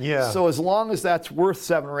stuff. Yeah. So as long as that's worth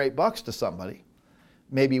 $7 or $8 to somebody,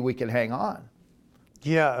 maybe we can hang on.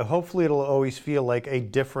 Yeah, hopefully it'll always feel like a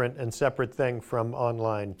different and separate thing from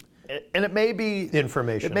online. And it may be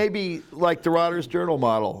information. It may be like the Rodder's Journal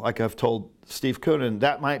model, like I've told Steve Koonin.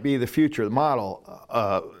 That might be the future, the model.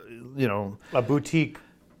 A boutique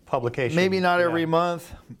publication. Maybe not every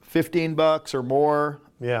month, $15 or more.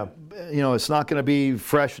 Yeah. It's not going to be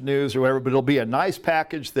fresh news or whatever, but it'll be a nice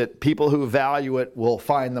package that people who value it will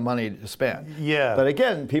find the money to spend. Yeah. But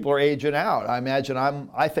again, people are aging out.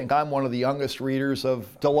 I think I'm one of the youngest readers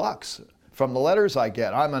of Deluxe from the letters I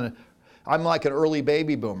get. I'm like an early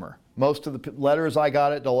baby boomer. Most of the letters I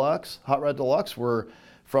got at Deluxe, Hot Rod Deluxe, were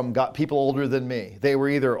from people older than me. They were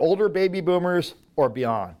either older baby boomers or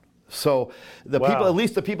beyond. So people, at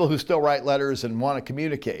least the people who still write letters and want to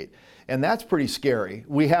communicate, and that's pretty scary.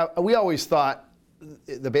 We always thought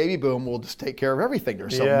the baby boom will just take care of everything.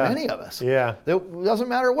 There's so many of us. Yeah. It doesn't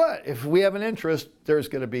matter what. If we have an interest, there's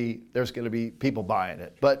going to be people buying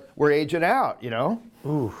it. But we're aging out.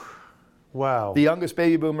 Ooh. Wow. The youngest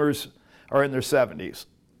baby boomers are in their 70s.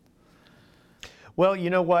 Well, you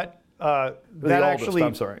know what? That oldest, actually,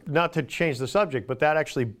 I'm sorry. Not to change the subject, but that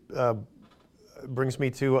actually brings me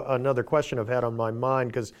to another question I've had on my mind,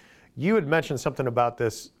 because you had mentioned something about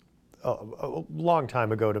this a long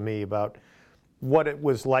time ago to me about what it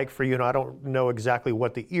was like for you. And I don't know exactly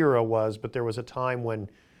what the era was, but there was a time when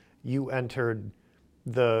you entered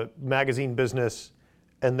the magazine business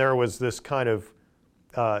and there was this kind of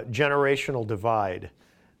generational divide.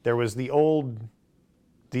 There was the old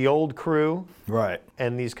crew, Right.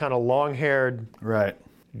 and these kind of long-haired, Right.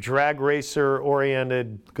 drag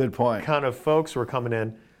racer-oriented, Good point. kind of folks were coming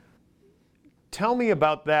in. Tell me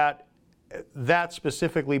about that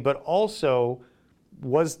specifically, but also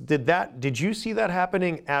did you see that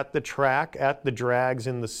happening at the track, at the drags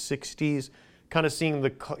in the 60s, kind of seeing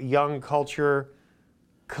the young culture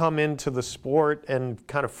come into the sport and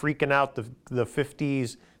kind of freaking out the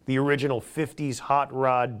 50s, the original 50s hot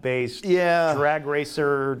rod based drag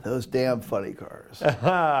racer? Those damn funny cars.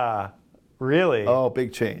 Really? Oh,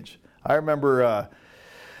 big change. I remember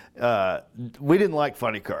we didn't like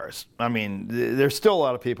funny cars. I mean, there's still a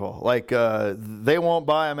lot of people. Like, they won't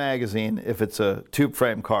buy a magazine if it's a tube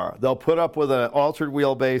frame car. They'll put up with an altered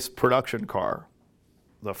wheelbase production car.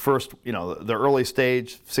 The first, the early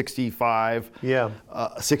stage, 65,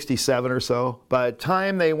 67 or so. By the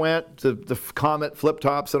time they went to the Comet flip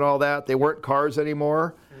tops and all that, they weren't cars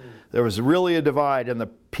anymore. There was really a divide in the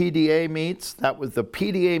PDA meets. The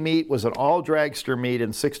PDA meet was an all dragster meet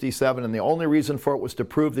in 67, and the only reason for it was to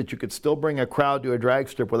prove that you could still bring a crowd to a drag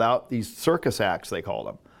strip without these circus acts, they called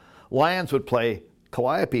them. Lions would play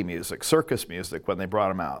calliope music, circus music, when they brought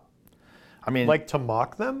them out. I mean, like to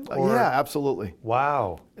mock them? Yeah, absolutely.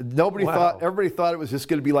 Wow. Everybody thought it was just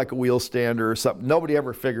going to be like a wheel stander or something. Nobody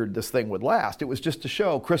ever figured this thing would last. It was just a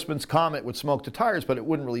show. Chrisman's Comet would smoke the tires, but it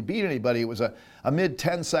wouldn't really beat anybody. It was a mid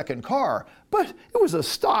 10-second car, but it was a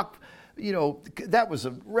stock, that was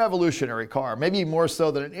a revolutionary car, maybe more so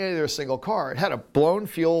than any other single car. It had a blown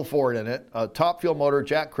fuel Ford in it, a top fuel motor,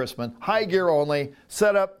 Jack Chrisman, high gear only,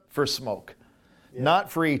 set up for smoke,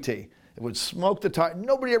 not for ET. It would smoke the tire.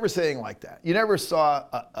 Nobody ever said anything like that. You never saw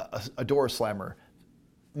a door slammer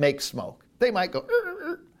make smoke. They might go,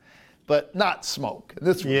 but not smoke. And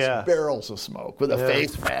this was barrels of smoke with a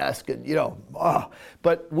face mask and,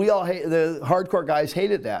 But we all the hardcore guys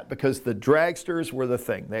hated that because the dragsters were the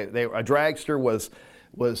thing. A dragster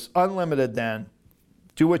was unlimited then.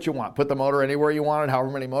 Do what you want. Put the motor anywhere you wanted,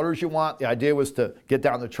 however many motors you want. The idea was to get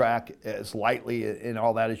down the track as lightly and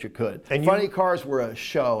all that as you could. And funny cars were a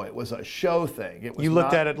show. It was a show thing. It was you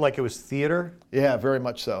looked at it like it was theater? Yeah, very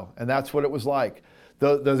much so. And that's what it was like.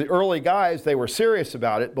 The early guys, they were serious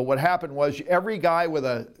about it, but what happened was every guy with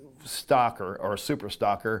a stocker or a super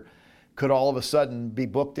stocker could all of a sudden be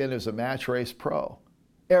booked in as a match race pro.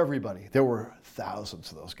 Everybody. There were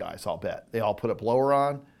thousands of those guys, I'll bet. They all put a blower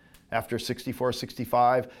on. After 64,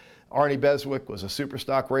 65, Arnie Beswick was a super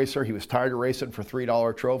stock racer. He was tired of racing for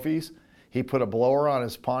 $3 trophies. He put a blower on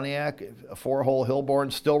his Pontiac, a 4-hole Hillborn,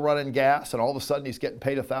 still running gas, and all of a sudden he's getting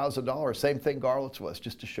paid $1,000. Same thing Garlitz was,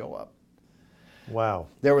 just to show up. Wow.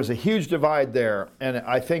 There was a huge divide there, and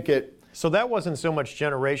I think So that wasn't so much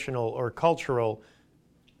generational or cultural.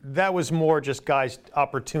 That was more just guys,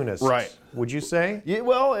 opportunists. Right. Would you say? Yeah,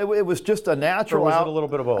 well, it was just a natural. Or was it a little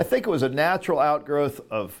bit of both? I think it was a natural outgrowth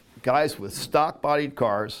of guys with stock-bodied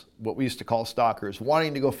cars, what we used to call stockers,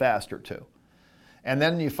 wanting to go faster too. And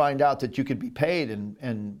then you find out that you could be paid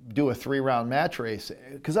and do a 3-round match race,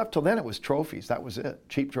 because up till then it was trophies. That was it,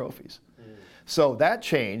 cheap trophies. So that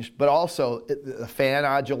changed, but also the fan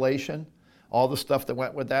adulation, all the stuff that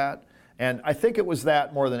went with that. And I think it was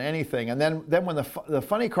that more than anything. And then when the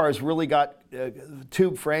funny cars really got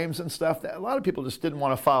tube frames and stuff, a lot of people just didn't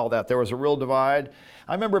want to follow that. There was a real divide.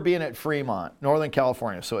 I remember being at Fremont, Northern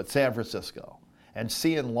California, so at San Francisco, and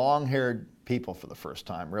seeing long-haired people for the first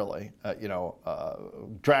time, really,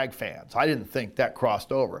 drag fans. I didn't think that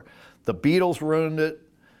crossed over. The Beatles ruined it.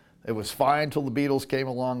 It was fine until the Beatles came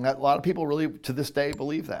along. A lot of people really, to this day,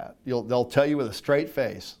 believe that. They'll tell you with a straight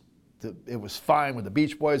face that it was fine with the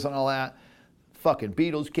Beach Boys and all that. Fucking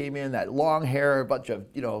Beatles came in, that long hair, a bunch of,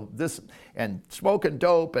 this, and smoking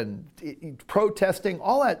dope and protesting,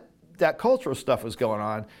 all that cultural stuff was going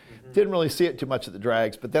on. Didn't really see it too much at the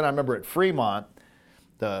drags, but then I remember at Fremont,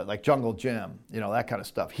 like Jungle Jim, that kind of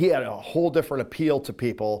stuff. He had a whole different appeal to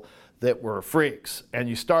people that were freaks, and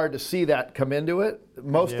you started to see that come into it.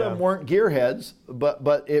 Most of them weren't gearheads,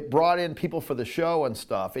 but it brought in people for the show and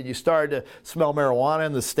stuff, and you started to smell marijuana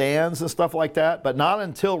in the stands and stuff like that, but not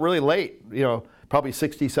until really late, probably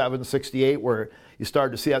 67, 68, where you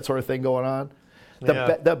started to see that sort of thing going on.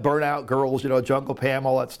 The burnout girls, Jungle Pam,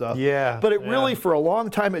 all that stuff. Yeah. But it really, for a long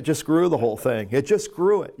time, it just grew the whole thing. It just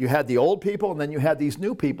grew it. You had the old people, and then you had these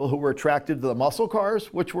new people who were attracted to the muscle cars,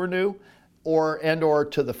 which were new, or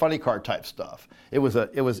to the funny car type stuff.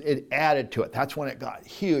 It added to it. That's when it got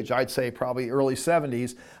huge. I'd say probably early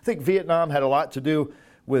 70s. I think Vietnam had a lot to do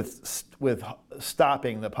with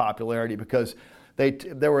stopping the popularity, because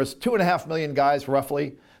there was 2.5 million guys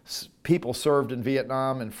roughly. People served in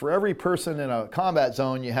Vietnam, and for every person in a combat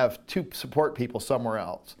zone, you have 2 support people somewhere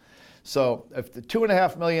else. So if the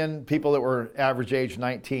 2.5 million people that were average age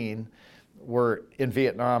 19 were in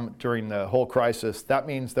Vietnam during the whole crisis, that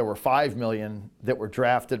means there were 5 million that were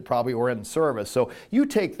drafted, probably were in service. So you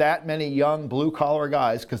take that many young blue-collar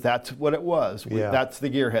guys, because that's what it was. That's the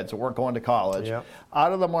gearheads that weren't going to college,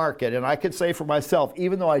 out of the market. And I could say for myself,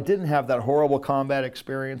 even though I didn't have that horrible combat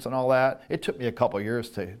experience and all that, it took me a couple years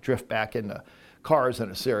to drift back into cars in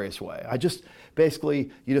a serious way. You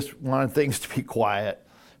just wanted things to be quiet,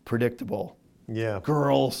 predictable.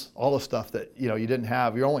 Girls, all the stuff that you didn't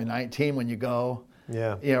have. You're only 19 when you go.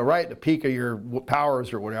 Right at the peak of your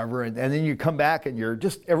powers or whatever, and then you come back and you're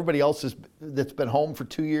just everybody else that's been home for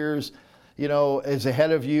 2 years, is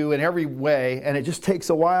ahead of you in every way, and it just takes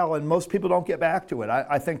a while, and most people don't get back to it.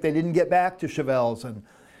 I think they didn't get back to Chevelles and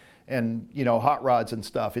hot rods and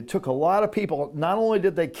stuff. It took a lot of people. Not only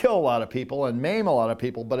did they kill a lot of people and maim a lot of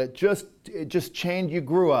people, but it just changed. You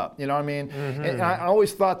grew up, you know what I mean? And I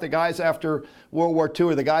always thought the guys after World War II,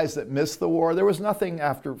 or the guys that missed the war, there was nothing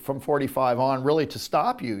from 45 on really to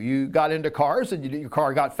stop you. You got into cars, and your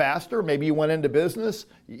car got faster. Maybe you went into business,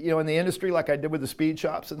 in the industry like I did with the speed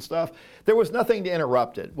shops and stuff. There was nothing to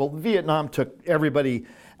interrupt it. Well, Vietnam took everybody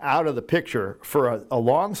out of the picture for a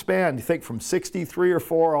long span. You think from 63 or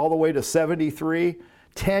 4 all the way to 73,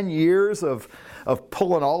 10 years of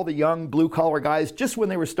pulling all the young blue-collar guys just when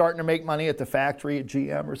they were starting to make money at the factory at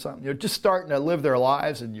GM or something. You're just starting to live their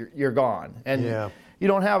lives, and you're gone. And you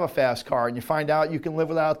don't have a fast car, and you find out you can live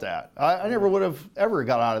without that. I never would have ever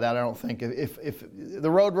got out of that, I don't think. If the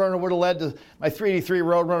Roadrunner would have led to, my 383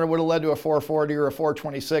 Roadrunner would have led to a 440 or a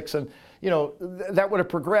 426, and that would have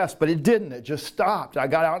progressed, but it didn't. It just stopped. I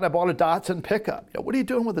got out and I bought a Datsun pickup. What are you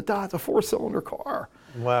doing with a Datsun? A 4-cylinder car.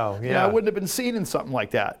 Wow, I wouldn't have been seen in something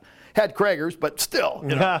like that. Had Kragers, but still,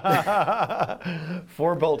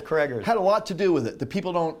 4-bolt Kragers. Had a lot to do with it. The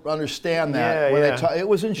people don't understand that. It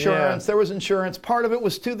was insurance. There was insurance. Part of it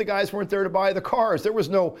was, too, the guys weren't there to buy the cars. There was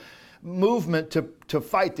no movement to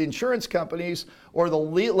fight the insurance companies or the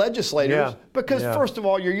legislators, because first of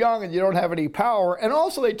all, you're young and you don't have any power, and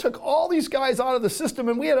also they took all these guys out of the system,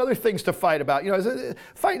 and we had other things to fight about.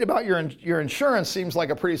 Fighting about your insurance seems like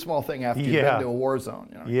a pretty small thing after you've been to a war zone.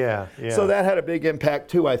 So that had a big impact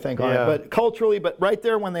too, I think, on it. But culturally, but right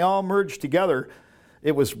there when they all merged together,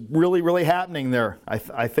 it was really, really happening there.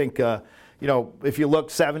 I think if you look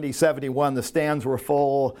 70, 71, the stands were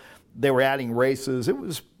full. They were adding races. It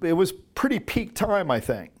was pretty peak time, I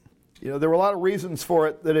think. There were a lot of reasons for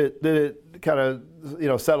it that it kind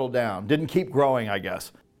of settled down. Didn't keep growing, I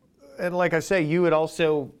guess. And like I say, you had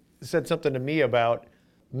also said something to me about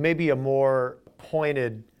maybe a more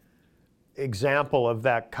pointed example of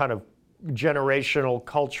that kind of generational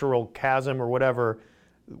cultural chasm or whatever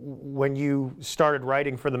when you started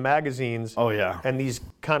writing for the magazines. Oh yeah. And these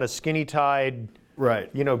kind of skinny-tied, right?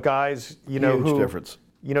 Guys, Huge who difference.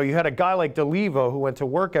 you know, you had a guy like DeLevo who went to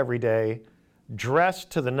work every day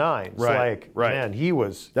dressed to the nines. Right. Man, he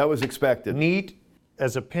was That was expected. neat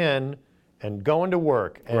as a pin and going to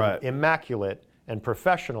work and Right. immaculate and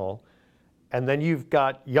professional. And then you've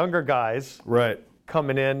got younger guys Right.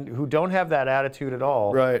 coming in who don't have that attitude at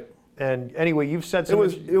all. Right. And anyway, you've said It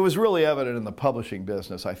something. was really evident in the publishing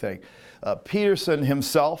business, I think. Peterson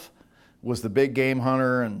himself was the big game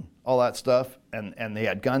hunter and all that stuff, and they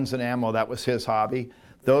had guns and ammo. That was his hobby.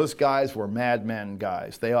 Those guys were madmen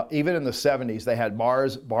guys. They even in the 70s, they had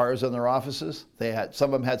bars in their offices.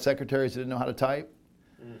 Some of them had secretaries that didn't know how to type.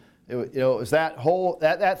 It was that whole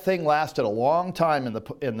that thing lasted a long time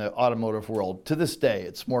in the automotive world. To this day,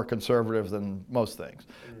 it's more conservative than most things.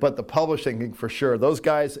 But the publishing thing, for sure, those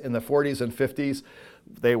guys in the 40s and 50s,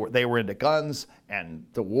 they were into guns, and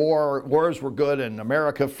the wars were good, and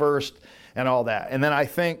America first, and all that. And then I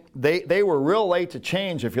think they were real late to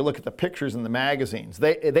change. If you look at the pictures in the magazines,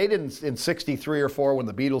 they didn't in '63 or '4 when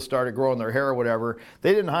the Beatles started growing their hair or whatever.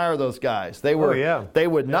 They didn't hire those guys. They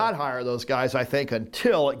would not hire those guys, I think,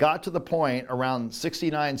 until it got to the point around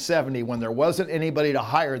 '69, '70 when there wasn't anybody to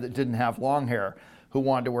hire that didn't have long hair who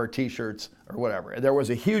wanted to wear T-shirts or whatever. There was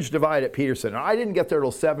a huge divide at Peterson. And I didn't get there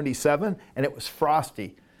till '77, and it was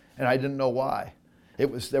frosty, and I didn't know why.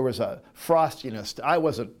 There was a frostiness. I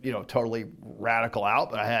wasn't, totally radical out,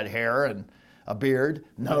 but I had hair and a beard.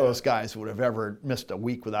 None of those guys would have ever missed a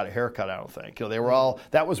week without a haircut, I don't think. They were all,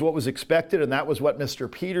 that was what was expected, and that was what Mr.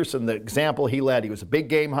 Peterson, the example he led. He was a big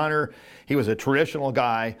game hunter. He was a traditional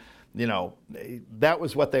guy. That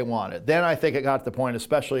was what they wanted. Then I think it got to the point,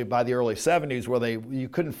 especially by the early '70s, where you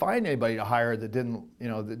couldn't find anybody to hire that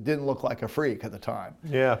didn't look like a freak at the time.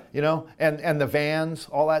 Yeah. And the vans,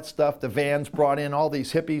 all that stuff. The vans brought in all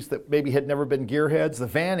these hippies that maybe had never been gearheads. The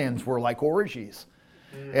van ends were like orgies.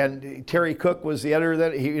 And Terry Cook was the editor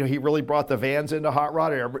that he really brought the vans into Hot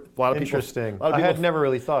Rod. A lot of Interesting. People, I had never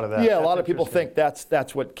really thought of that. Yeah, a lot of people think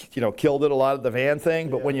that's what killed it, a lot of the van thing.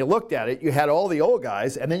 But when you looked at it, you had all the old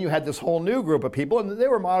guys, and then you had this whole new group of people, and they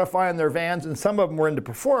were modifying their vans, and some of them were into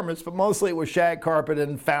performance, but mostly it was shag carpet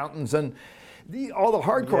and fountains, and all the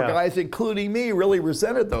hardcore guys, including me, really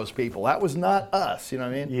resented those people. That was not us, you know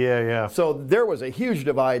what I mean? Yeah. So there was a huge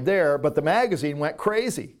divide there, but the magazine went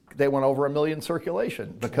crazy. They went over 1 million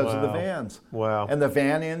circulation because of the vans. Wow. And the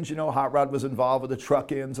van ends, Hot Rod was involved with the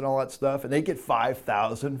truck ends and all that stuff. And they get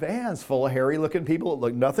 5,000 vans full of hairy looking people that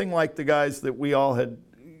look nothing like the guys that we all had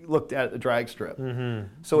looked at the drag strip. Mm-hmm.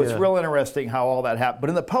 So it's real interesting how all that happened. But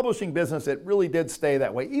in the publishing business, it really did stay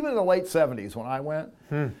that way. Even in the late 70s when I went,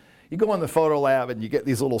 you go in the photo lab and you get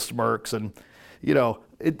these little smirks and they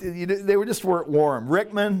weren't warm.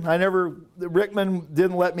 Rickman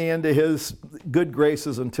didn't let me into his good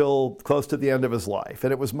graces until close to the end of his life.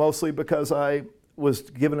 And it was mostly because I was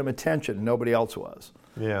giving him attention. Nobody else was.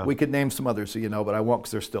 Yeah. We could name some others, but I won't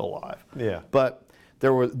because they're still alive. Yeah. But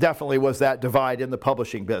there definitely was that divide in the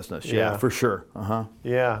publishing business. Yeah, for sure. Uh-huh.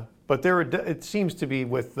 Yeah. But it seems to be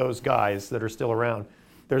with those guys that are still around,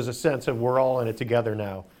 there's a sense of we're all in it together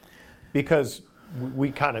now. Because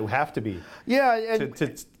we kind of have to be. Yeah.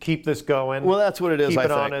 To keep this going. Well, that's what it is, keep I it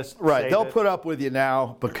think. Honest. Right. They'll put up with you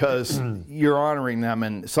now because you're honoring them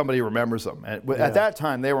and somebody remembers them. At that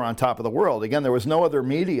time, they were on top of the world. Again, there was no other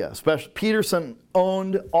media. Especially Peterson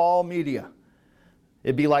owned all media.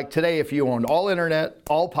 It'd be like today if you owned all internet,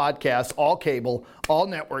 all podcasts, all cable, all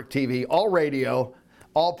network TV, all radio,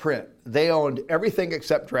 all print. They owned everything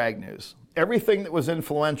except drag news. Everything that was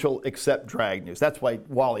influential except drag news. That's why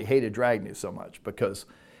Wally hated drag news so much, because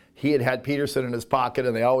he had Peterson in his pocket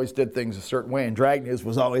and they always did things a certain way, and drag news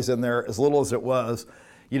was always in there, as little as it was,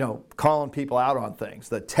 calling people out on things.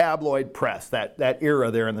 The tabloid press, that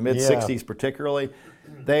era there in the mid-'60s particularly,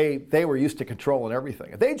 they were used to controlling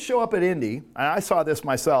everything. If they'd show up at Indy, and I saw this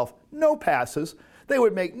myself, no passes. They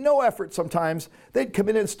would make no effort sometimes. They'd come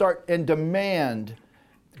in and start and demand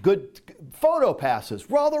good photo passes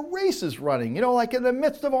where all the races running, like in the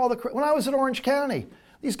midst of all when I was in Orange County,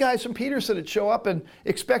 these guys from Peterson would show up and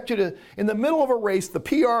expect you to, in the middle of a race, the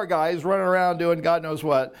PR guys running around doing God knows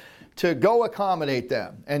what, to go accommodate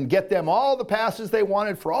them and get them all the passes they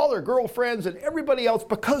wanted for all their girlfriends and everybody else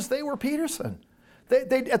because they were Peterson.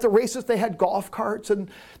 They at the races, they had golf carts and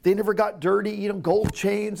they never got dirty, gold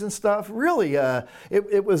chains and stuff. Really,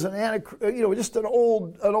 it was just an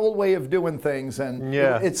old way of doing things, and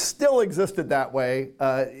it still existed that way.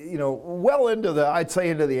 Well into I'd say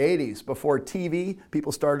into the 80s, before TV,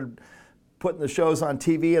 people started putting the shows on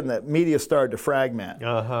TV and the media started to fragment.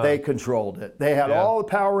 Uh-huh. They controlled it. They had all the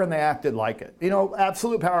power and they acted like it.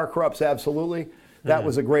 Absolute power corrupts absolutely. That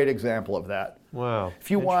was a great example of that. Wow. If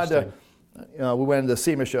you wanted to we went into the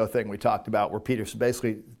SEMA show thing we talked about, where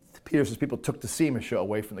Peterson's people took the SEMA show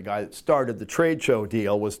away from the guy that started the trade show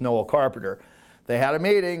deal, was Noel Carpenter. They had a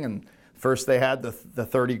meeting, and first they had the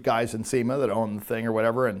 30 guys in SEMA that owned the thing or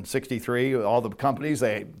whatever, and 63, all the companies,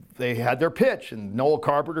 they had their pitch, and Noel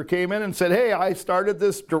Carpenter came in and said, hey, I started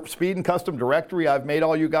this Speed and Custom directory. I've made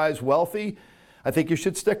all you guys wealthy. I think you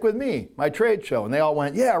should stick with me, my trade show. And they all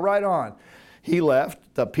went, yeah, right on. He left.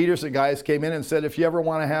 The Peterson guys came in and said, if you ever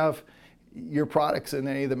want to have your products in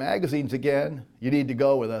any of the magazines again, you need to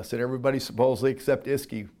go with us. And everybody supposedly except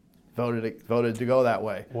Iskey voted to go that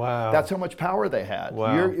way. Wow. That's how much power they had.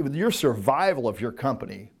 Wow. Your survival of your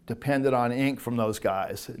company depended on ink from those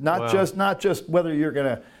guys. Not Wow. just whether you're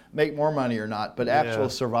going to make more money or not, but actual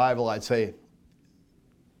survival, I'd say,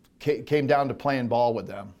 came down to playing ball with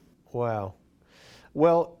them. Wow.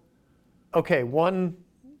 Well, okay, one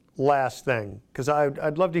last thing, because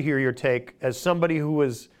I'd love to hear your take as somebody who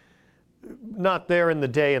was not there in the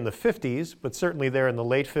day in the 50s, but certainly there in the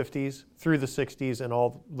late 50s, through the 60s, and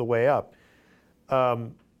all the way up.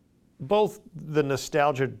 Both the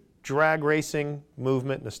nostalgia drag racing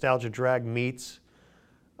movement, nostalgia drag meets,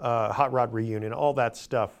 Hot Rod Reunion, all that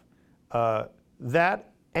stuff.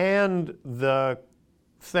 That and the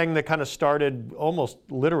thing that kind of started almost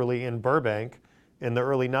literally in Burbank in the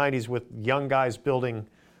early 90s with young guys building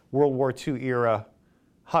World War II era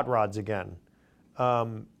hot rods again.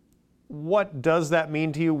 What does that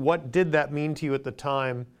mean to you? What did that mean to you at the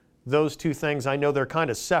time? Those two things, I know they're kind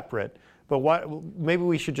of separate, but maybe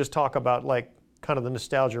we should just talk about like kind of the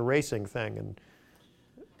nostalgia racing thing. And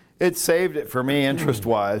it saved it for me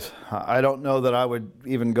interest-wise. I don't know that I would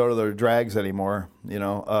even go to the drags anymore. You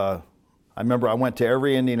know, I remember I went to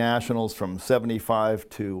every Indy Nationals from 75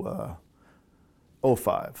 to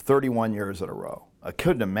 05, 31 years in a row. I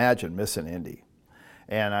couldn't imagine missing Indy.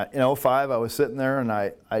 And in 05, I was sitting there, and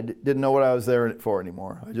I didn't know what I was there for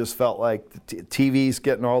anymore. I just felt like the TV's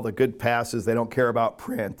getting all the good passes. They don't care about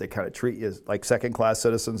print. They kind of treat you as like second-class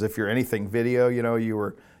citizens. If you're anything video, you know, you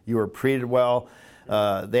were treated well.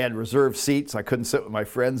 They had reserved seats. I couldn't sit with my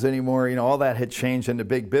friends anymore. You know, all that had changed into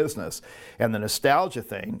big business. And the nostalgia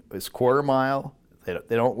thing is quarter mile.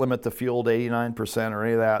 They don't limit the fuel to 89% or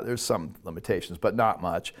any of that. There's some limitations, but not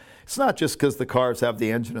much. It's not just because the cars have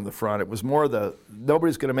the engine in the front. It was more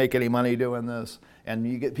nobody's going to make any money doing this.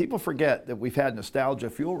 And people forget that we've had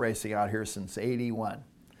nostalgia fuel racing out here since '81.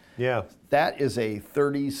 yeah, That is a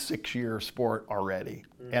 36-year sport already.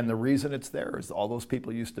 And the reason it's there is all those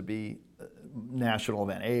people used to be national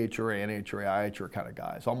event, AHRA, NHRA, IHRA kind of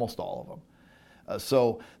guys, almost all of them.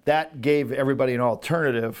 So that gave everybody an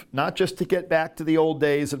alternative, not just to get back to the old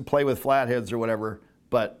days and play with flatheads or whatever,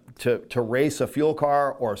 but to race a fuel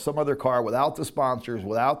car or some other car without the sponsors,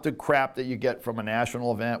 without the crap that you get from a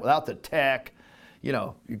national event, without the tech. You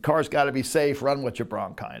know, your car's got to be safe, run what you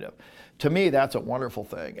brung, kind of. To me, that's a wonderful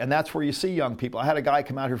thing. And that's where you see young people. I had a guy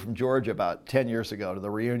come out here from Georgia about 10 years ago to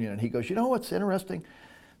the reunion, and he goes, you know what's interesting?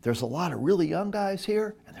 There's a lot of really young guys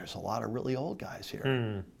here, and there's a lot of really old guys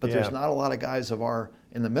here. But there's not a lot of guys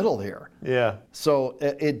in the middle here. Yeah. So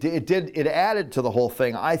it added to the whole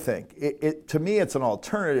thing, I think. To me, it's an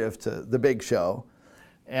alternative to the big show.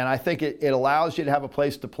 And I think it allows you to have a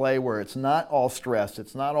place to play where it's not all stress,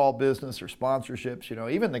 it's not all business or sponsorships. You know,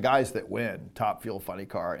 even the guys that win, Top Fuel, Funny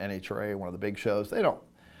Car, NHRA, one of the big shows, they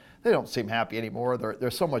don't seem happy anymore.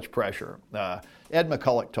 There's so much pressure. Ed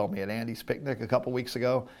McCulloch told me at Andy's picnic a couple weeks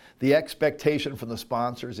ago, the expectation from the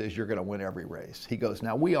sponsors is you're going to win every race. He goes,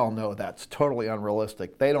 now we all know that's totally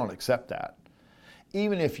unrealistic. They don't accept that.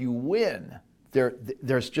 Even if you win,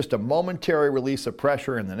 there's just a momentary release of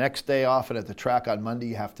pressure, and the next day off and at the track on Monday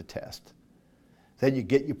you have to test. Then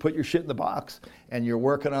you put your shit in the box, and you're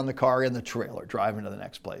working on the car in the trailer, driving to the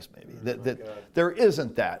next place maybe. There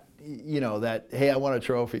isn't that, you know, that, hey, I want a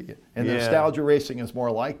trophy. And the nostalgia racing is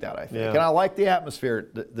more like that, I think. Yeah. And I like the atmosphere,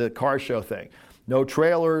 the car show thing. No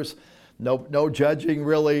trailers, no judging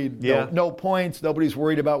really, no points. Nobody's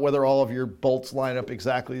worried about whether all of your bolts line up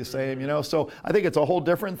exactly the same, you know. So I think it's a whole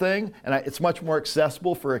different thing, and it's much more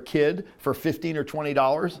accessible for a kid for $15 or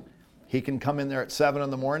 $20. He can come in there at 7 in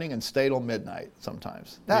the morning and stay till midnight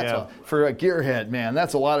sometimes. For a gearhead, man,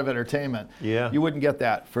 that's a lot of entertainment. Yeah. You wouldn't get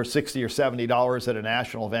that for $60 or $70 at a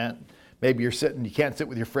national event. Maybe you can't sit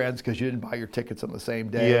with your friends because you didn't buy your tickets on the same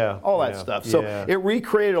day. Yeah. All that stuff. So it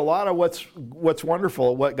recreated a lot of what's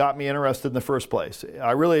wonderful, what got me interested in the first place.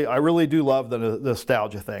 I really do love the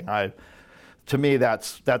nostalgia thing. To me,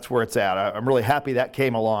 that's where it's at. I'm really happy that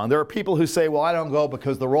came along. There are people who say, well, I don't go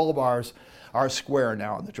because the roll bars are square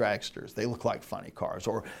now in the dragsters. They look like funny cars,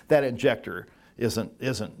 or that injector isn't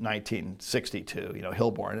 1962, you know,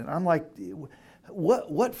 Hillborn. And I'm like,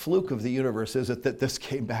 what fluke of the universe is it that this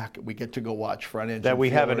came back and we get to go watch front engine? That we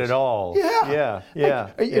have it at all. Yeah.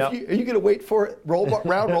 Are you going to wait for it, round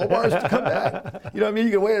roll bars to come back? You know what I mean?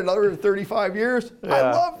 You can wait another 35 years? Yeah.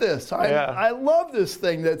 I love this. I love this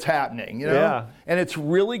thing that's happening, you know? Yeah. And it's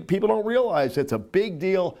really, people don't realize it's a big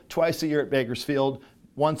deal twice a year at Bakersfield,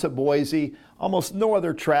 once at Boise. Almost no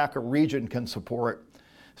other track or region can support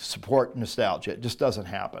nostalgia. It just doesn't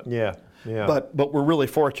happen. Yeah. Yeah. But we're really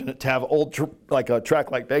fortunate to have like a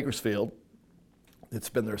track like Bakersfield. It's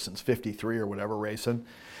been there since '53 or whatever, racing,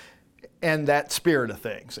 and that spirit of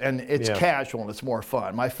things. And it's casual and it's more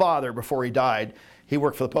fun. My father, before he died, he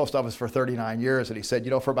worked for the post office for 39 years, and he said,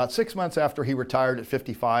 for about 6 months after he retired at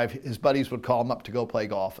 55, his buddies would call him up to go play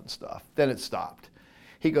golf and stuff. Then it stopped.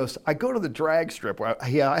 He goes, I go to the drag strip where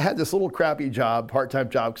I had this little crappy job,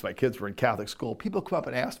 part-time job, because my kids were in Catholic school. People come up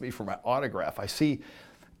and ask me for my autograph. I see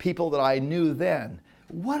people that I knew then.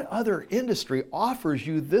 What other industry offers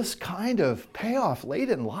you this kind of payoff late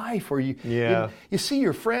in life where you see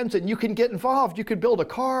your friends and you can get involved? You can build a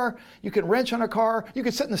car, you can wrench on a car, you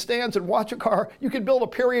can sit in the stands and watch a car, you can build a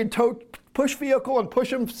period tow push vehicle and push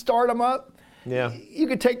them, start them up. Yeah. You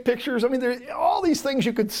could take pictures. I mean, there's all these things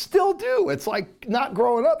you could still do. It's like not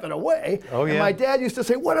growing up in a way. Oh, yeah. And my dad used to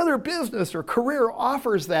say, what other business or career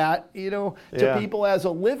offers that, to people as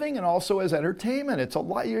a living and also as entertainment? It's a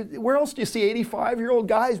lot. Where else do you see 85-year-old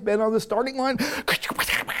guys been on the starting line?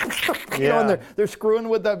 And they're screwing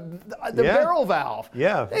with the barrel valve.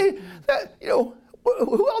 Yeah.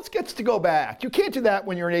 Who else gets to go back? You can't do that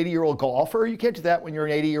when you're an 80-year-old golfer. You can't do that when you're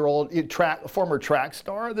an 80-year-old former track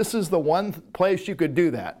star. This is the one place you could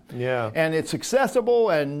do that. Yeah. And it's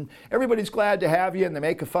accessible, and everybody's glad to have you, and they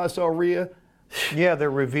make a fuss over you. Yeah,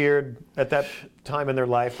 they're revered at that time in their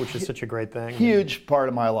life, which is such a great thing. Huge part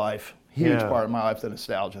of my life. Huge part of my life, the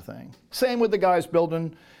nostalgia thing. Same with the guys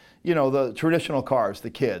building, the traditional cars,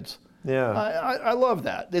 the kids. Yeah. I love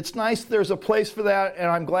that. It's nice there's a place for that, and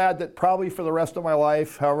I'm glad that probably for the rest of my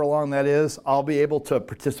life, however long that is, I'll be able to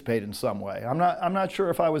participate in some way. I'm not sure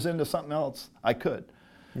if I was into something else, I could.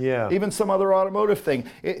 Yeah. Even some other automotive thing.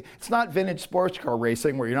 It's not vintage sports car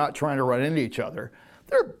racing where you're not trying to run into each other.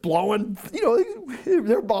 They're blowing,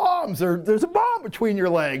 they're bombs. There's a bomb between your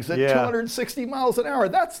legs at 260 miles an hour.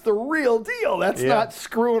 That's the real deal. That's not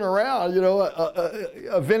screwing around.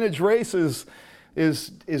 A vintage race is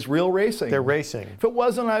real racing. They're racing. If it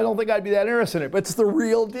wasn't, I don't think I'd be that interested in it, but it's the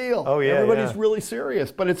real deal. Oh, yeah. Everybody's really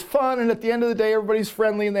serious, but it's fun, and at the end of the day, everybody's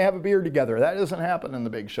friendly and they have a beer together. That doesn't happen in the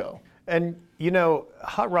big show. And,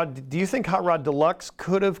 Hot Rod, do you think Hot Rod Deluxe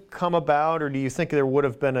could have come about, or do you think there would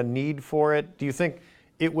have been a need for it? Do you think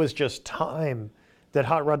it was just time that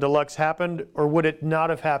Hot Rod Deluxe happened, or would it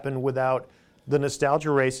not have happened without the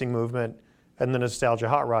nostalgia racing movement and the nostalgia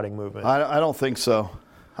hot rodding movement? I don't think so.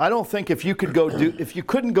 I don't think if you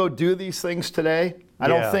couldn't go do these things today, I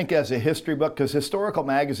don't think as a history book, because historical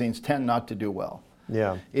magazines tend not to do well.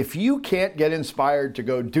 Yeah. If you can't get inspired to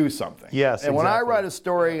go do something. Yes, and when I write a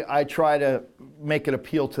story, I try to make it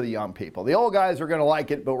appeal to the young people. The old guys are going to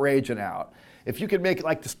like it, but raging out. If you could make it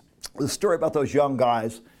like the story about those young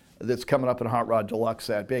guys that's coming up in Hot Rod Deluxe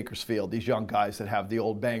at Bakersfield, these young guys that have the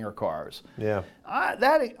old banger cars. Yeah.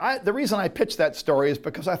 The reason I pitched that story is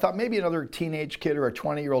because I thought maybe another teenage kid or a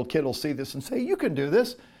 20-year-old kid will see this and say, you can do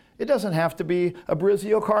this. It doesn't have to be a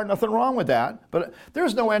Brizio car, nothing wrong with that. But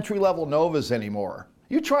there's no entry-level Novas anymore.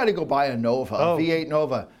 You try to go buy a Nova, a V8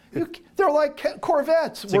 Nova. They're like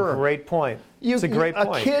Corvettes. It's a great point. It's a great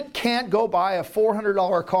point. A kid can't go buy a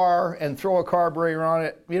 $400 car and throw a carburetor on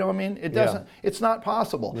it. You know what I mean? It doesn't. It's not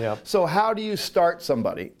possible. Yeah. So how do you start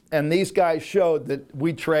somebody? And these guys showed that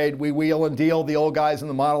we trade, we wheel and deal. The old guys in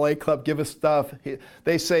the Model A Club give us stuff.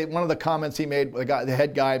 They say one of the comments he made, the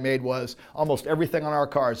head guy made, was almost everything on our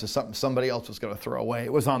cars is something somebody else was going to throw away.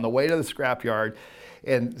 It was on the way to the scrapyard.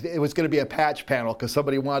 And it was going to be a patch panel because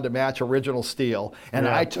somebody wanted to match original steel. And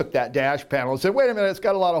I took that dash panel and said, wait a minute, it's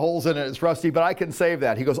got a lot of holes in it, it's rusty, but I can save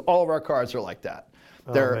that. He goes, all of our cars are like that.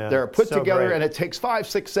 They're put together, great. and it takes 5,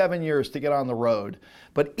 6, 7 years to get on the road.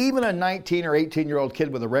 But even a 19 or 18-year-old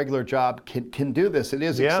kid with a regular job can do this. It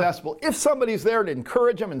is accessible. If somebody's there to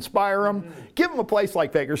encourage them, inspire them, give them a place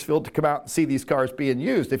like Bakersfield to come out and see these cars being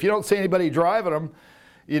used. If you don't see anybody driving them,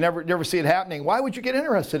 you never see it happening. Why would you get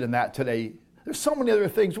interested in that today? There's so many other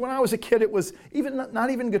things. When I was a kid, it was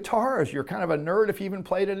not even guitars. You're kind of a nerd if you even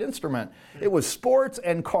played an instrument. It was sports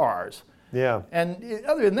and cars. Yeah. And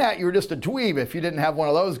other than that, you were just a dweeb if you didn't have one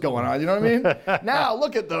of those going on. You know what I mean? Now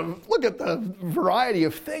look at the variety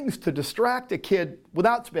of things to distract a kid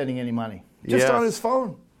without spending any money, just on his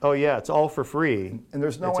phone. Oh yeah, it's all for free. And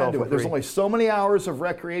there's no end to it. There's only so many hours of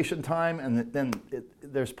recreation time, and then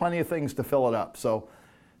there's plenty of things to fill it up. So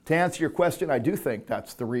to answer your question, I do think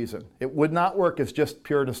that's the reason. It would not work as just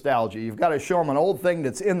pure nostalgia. You've got to show them an old thing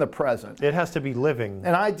that's in the present. It has to be living.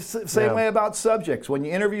 And same way about subjects. When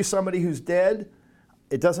you interview somebody who's dead,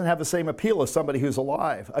 it doesn't have the same appeal as somebody who's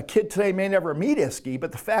alive. A kid today may never meet Iskey,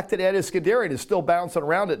 but the fact that Ed Iskandarian is still bouncing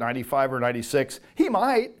around at 95 or 96, he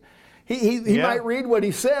might. He might read what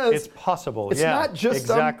he says. It's possible. It's not just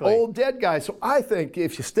some old dead guy. So I think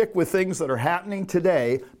if you stick with things that are happening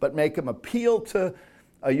today, but make them appeal to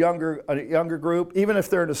a younger group, even if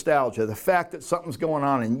they're nostalgia, the fact that something's going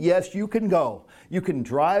on, and yes, you can go. You can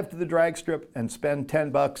drive to the drag strip and spend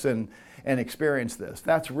 $10 and experience this.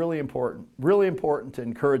 That's really important to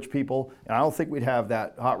encourage people. And I don't think we'd have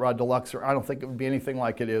that Hot Rod Deluxe, or I don't think it would be anything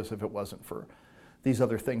like it is if it wasn't for these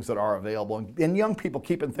other things that are available. And young people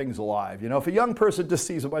keeping things alive. You know, if a young person just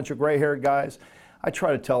sees a bunch of gray-haired guys, I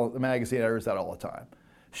try to tell the magazine editors that all the time.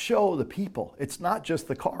 Show the people. It's not just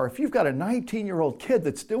the car. If you've got a 19-year-old kid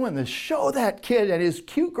that's doing this, show that kid and his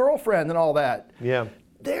cute girlfriend and all that. Yeah.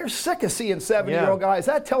 They're sick of seeing 70-year-old guys.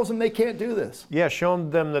 That tells them they can't do this. Yeah, show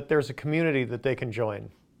them that there's a community that they can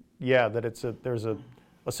join. Yeah, that there's a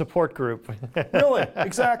support group. Really,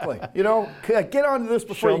 exactly. You know, get onto this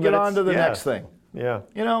before you get on to the next thing. Yeah.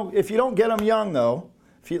 You know, if you don't get them young, though,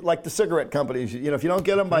 like the cigarette companies, you know, if you don't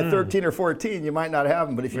get them by 13 or 14, you might not have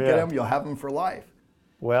them. But if you get them, you'll have them for life.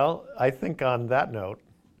 Well, I think on that note,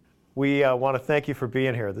 we want to thank you for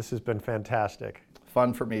being here. This has been fantastic.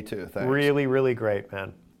 Fun for me, too. Thanks. Really, really great,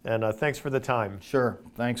 man. And thanks for the time. Sure.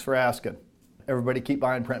 Thanks for asking. Everybody keep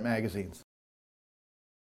buying print magazines.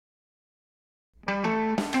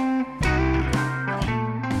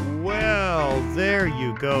 Well, there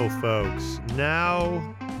you go, folks.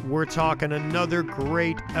 Now we're talking another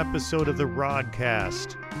great episode of the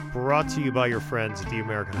Rodcast, brought to you by your friends at the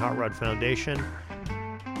American Hot Rod Foundation.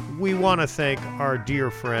 We want to thank our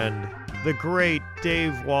dear friend, the great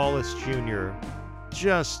Dave Wallace Jr.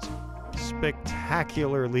 Just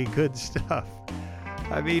spectacularly good stuff.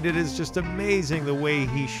 I mean, it is just amazing the way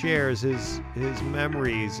he shares his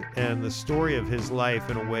memories and the story of his life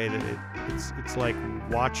in a way that it's like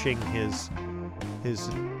watching his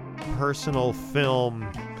personal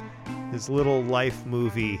film, his little life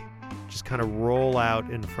movie just kind of roll out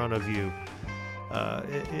in front of you.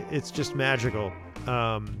 It's just magical.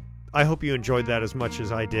 I hope you enjoyed that as much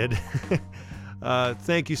as I did.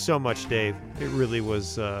 Thank you so much, Dave. It really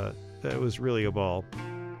was, it was really a ball.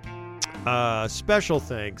 Special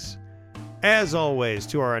thanks, as always,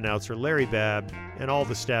 to our announcer, Larry Babb, and all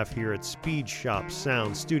the staff here at Speed Shop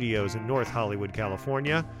Sound Studios in North Hollywood,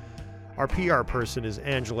 California. Our PR person is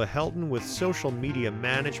Angela Helton, with social media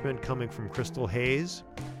management coming from Crystal Hayes.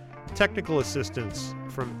 Technical assistance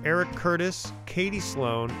from Eric Curtis, Katie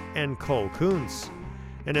Sloan, and Cole Kuntz.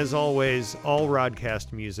 And as always, all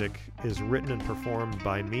Rodcast music is written and performed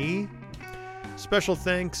by me. Special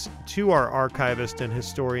thanks to our archivist and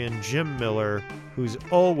historian, Jim Miller, who's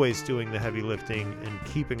always doing the heavy lifting and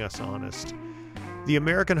keeping us honest. The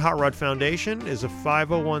American Hot Rod Foundation is a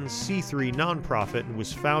 501c3 nonprofit and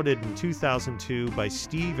was founded in 2002 by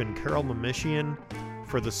Steve and Carol Mamishian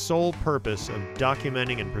for the sole purpose of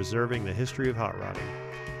documenting and preserving the history of hot rodding.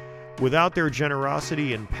 Without their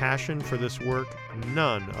generosity and passion for this work,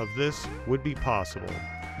 none of this would be possible.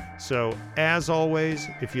 So, as always,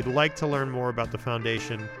 if you'd like to learn more about the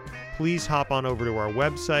foundation, please hop on over to our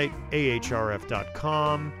website,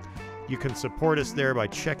 ahrf.com. You can support us there by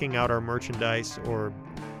checking out our merchandise or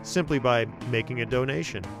simply by making a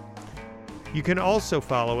donation. You can also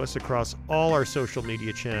follow us across all our social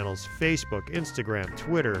media channels, Facebook, Instagram,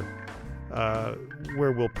 Twitter,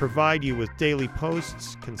 where we'll provide you with daily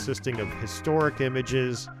posts consisting of historic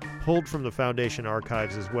images pulled from the Foundation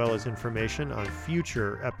archives, as well as information on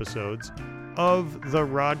future episodes of the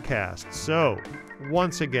Rodcast. So,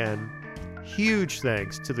 once again, huge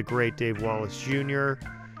thanks to the great Dave Wallace Jr.,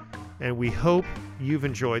 and we hope you've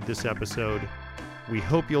enjoyed this episode. We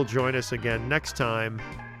hope you'll join us again next time,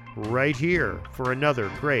 right here, for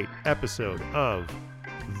another great episode of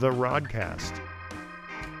the Rodcast.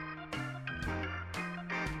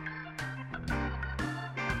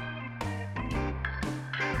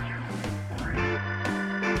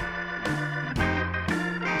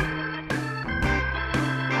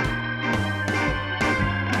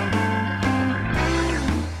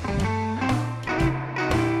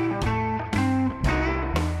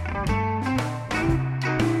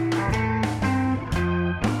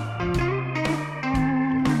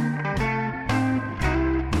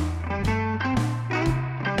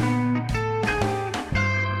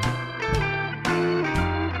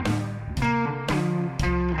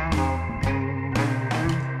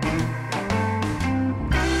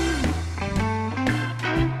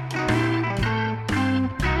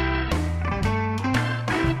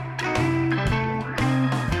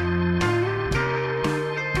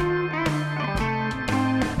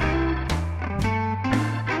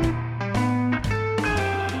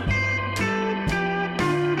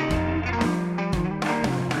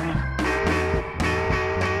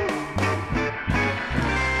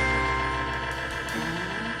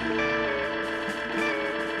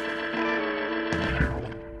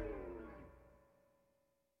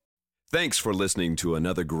 Thanks for listening to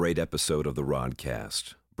another great episode of the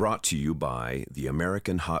Rodcast, brought to you by the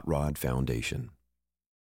American Hot Rod Foundation.